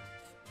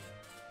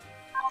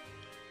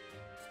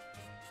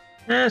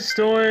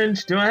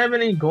 Storage. Do I have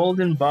any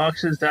golden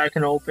boxes that I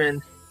can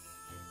open?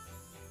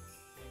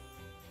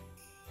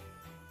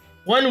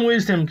 1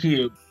 wisdom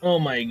cube. Oh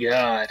my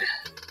god.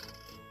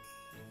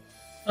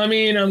 I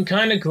mean, I'm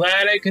kind of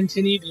glad I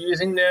continued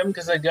using them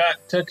because I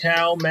took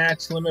Hal,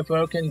 Max, Limit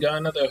Broken, got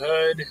another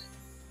Hood.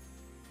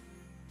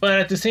 But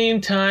at the same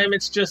time,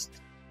 it's just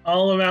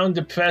all around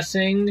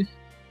depressing.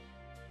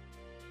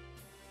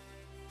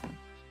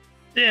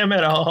 Damn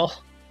it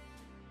all.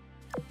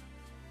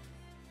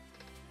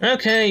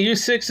 Okay,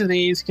 use 6 of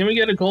these. Can we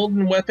get a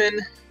golden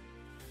weapon?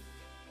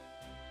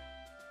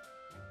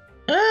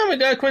 Oh, we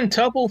got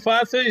quintuple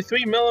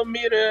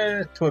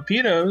 533mm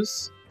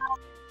torpedoes.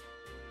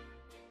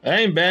 That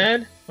ain't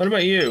bad. What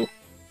about you?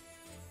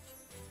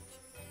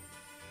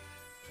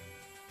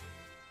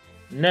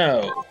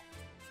 No.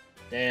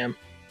 Damn.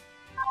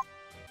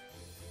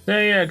 So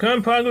yeah,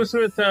 current progress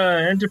with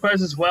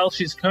Enterprise as well.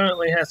 She's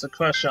currently has a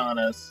crush on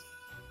us.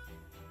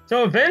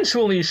 So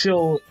eventually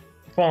she'll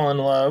fall in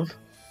love.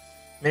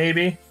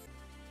 Maybe.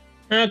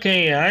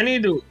 Okay, yeah, I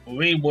need to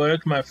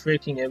rework my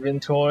freaking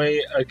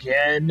inventory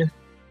again.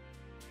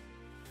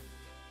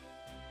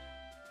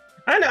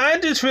 I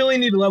just really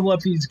need to level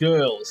up these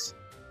girls.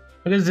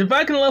 Because if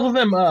I can level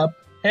them up,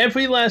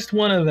 every last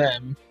one of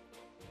them,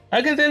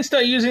 I can then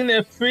start using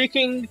their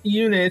freaking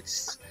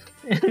units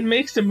and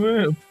make some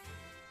room.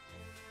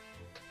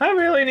 I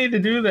really need to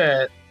do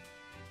that.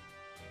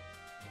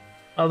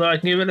 Although I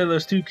can get rid of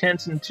those 2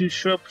 Kents and 2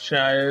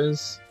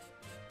 Shropshires.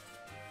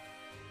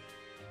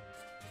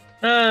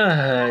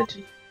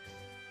 Gee.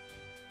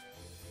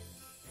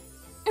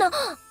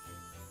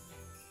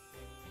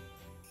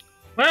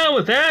 Well,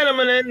 with that, I'm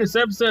gonna end this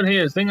episode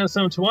here. Thank you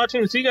so much for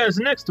watching. See you guys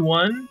next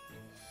one,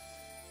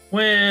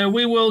 where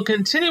we will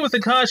continue with the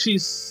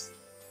Kashi's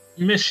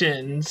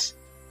missions,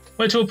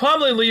 which will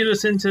probably lead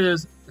us into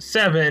the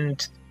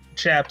 7th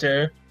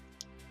chapter.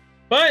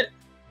 But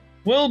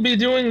we'll be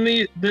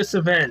doing this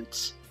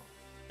event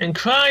and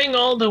crying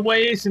all the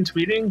way since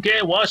we didn't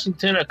get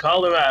Washington or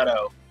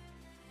Colorado.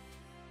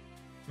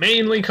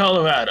 Mainly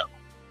Colorado.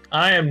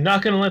 I am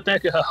not gonna let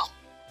that go.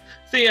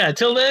 See ya.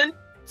 Till then.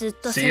 ずっ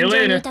と戦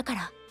場にいたか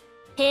ら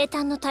兵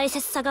隊の大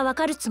切さがわ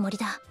かるつもり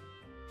だ。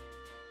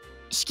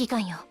指揮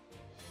官よ、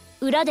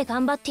裏で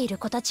頑張っている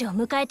子たちを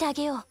迎えてあ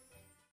げよう。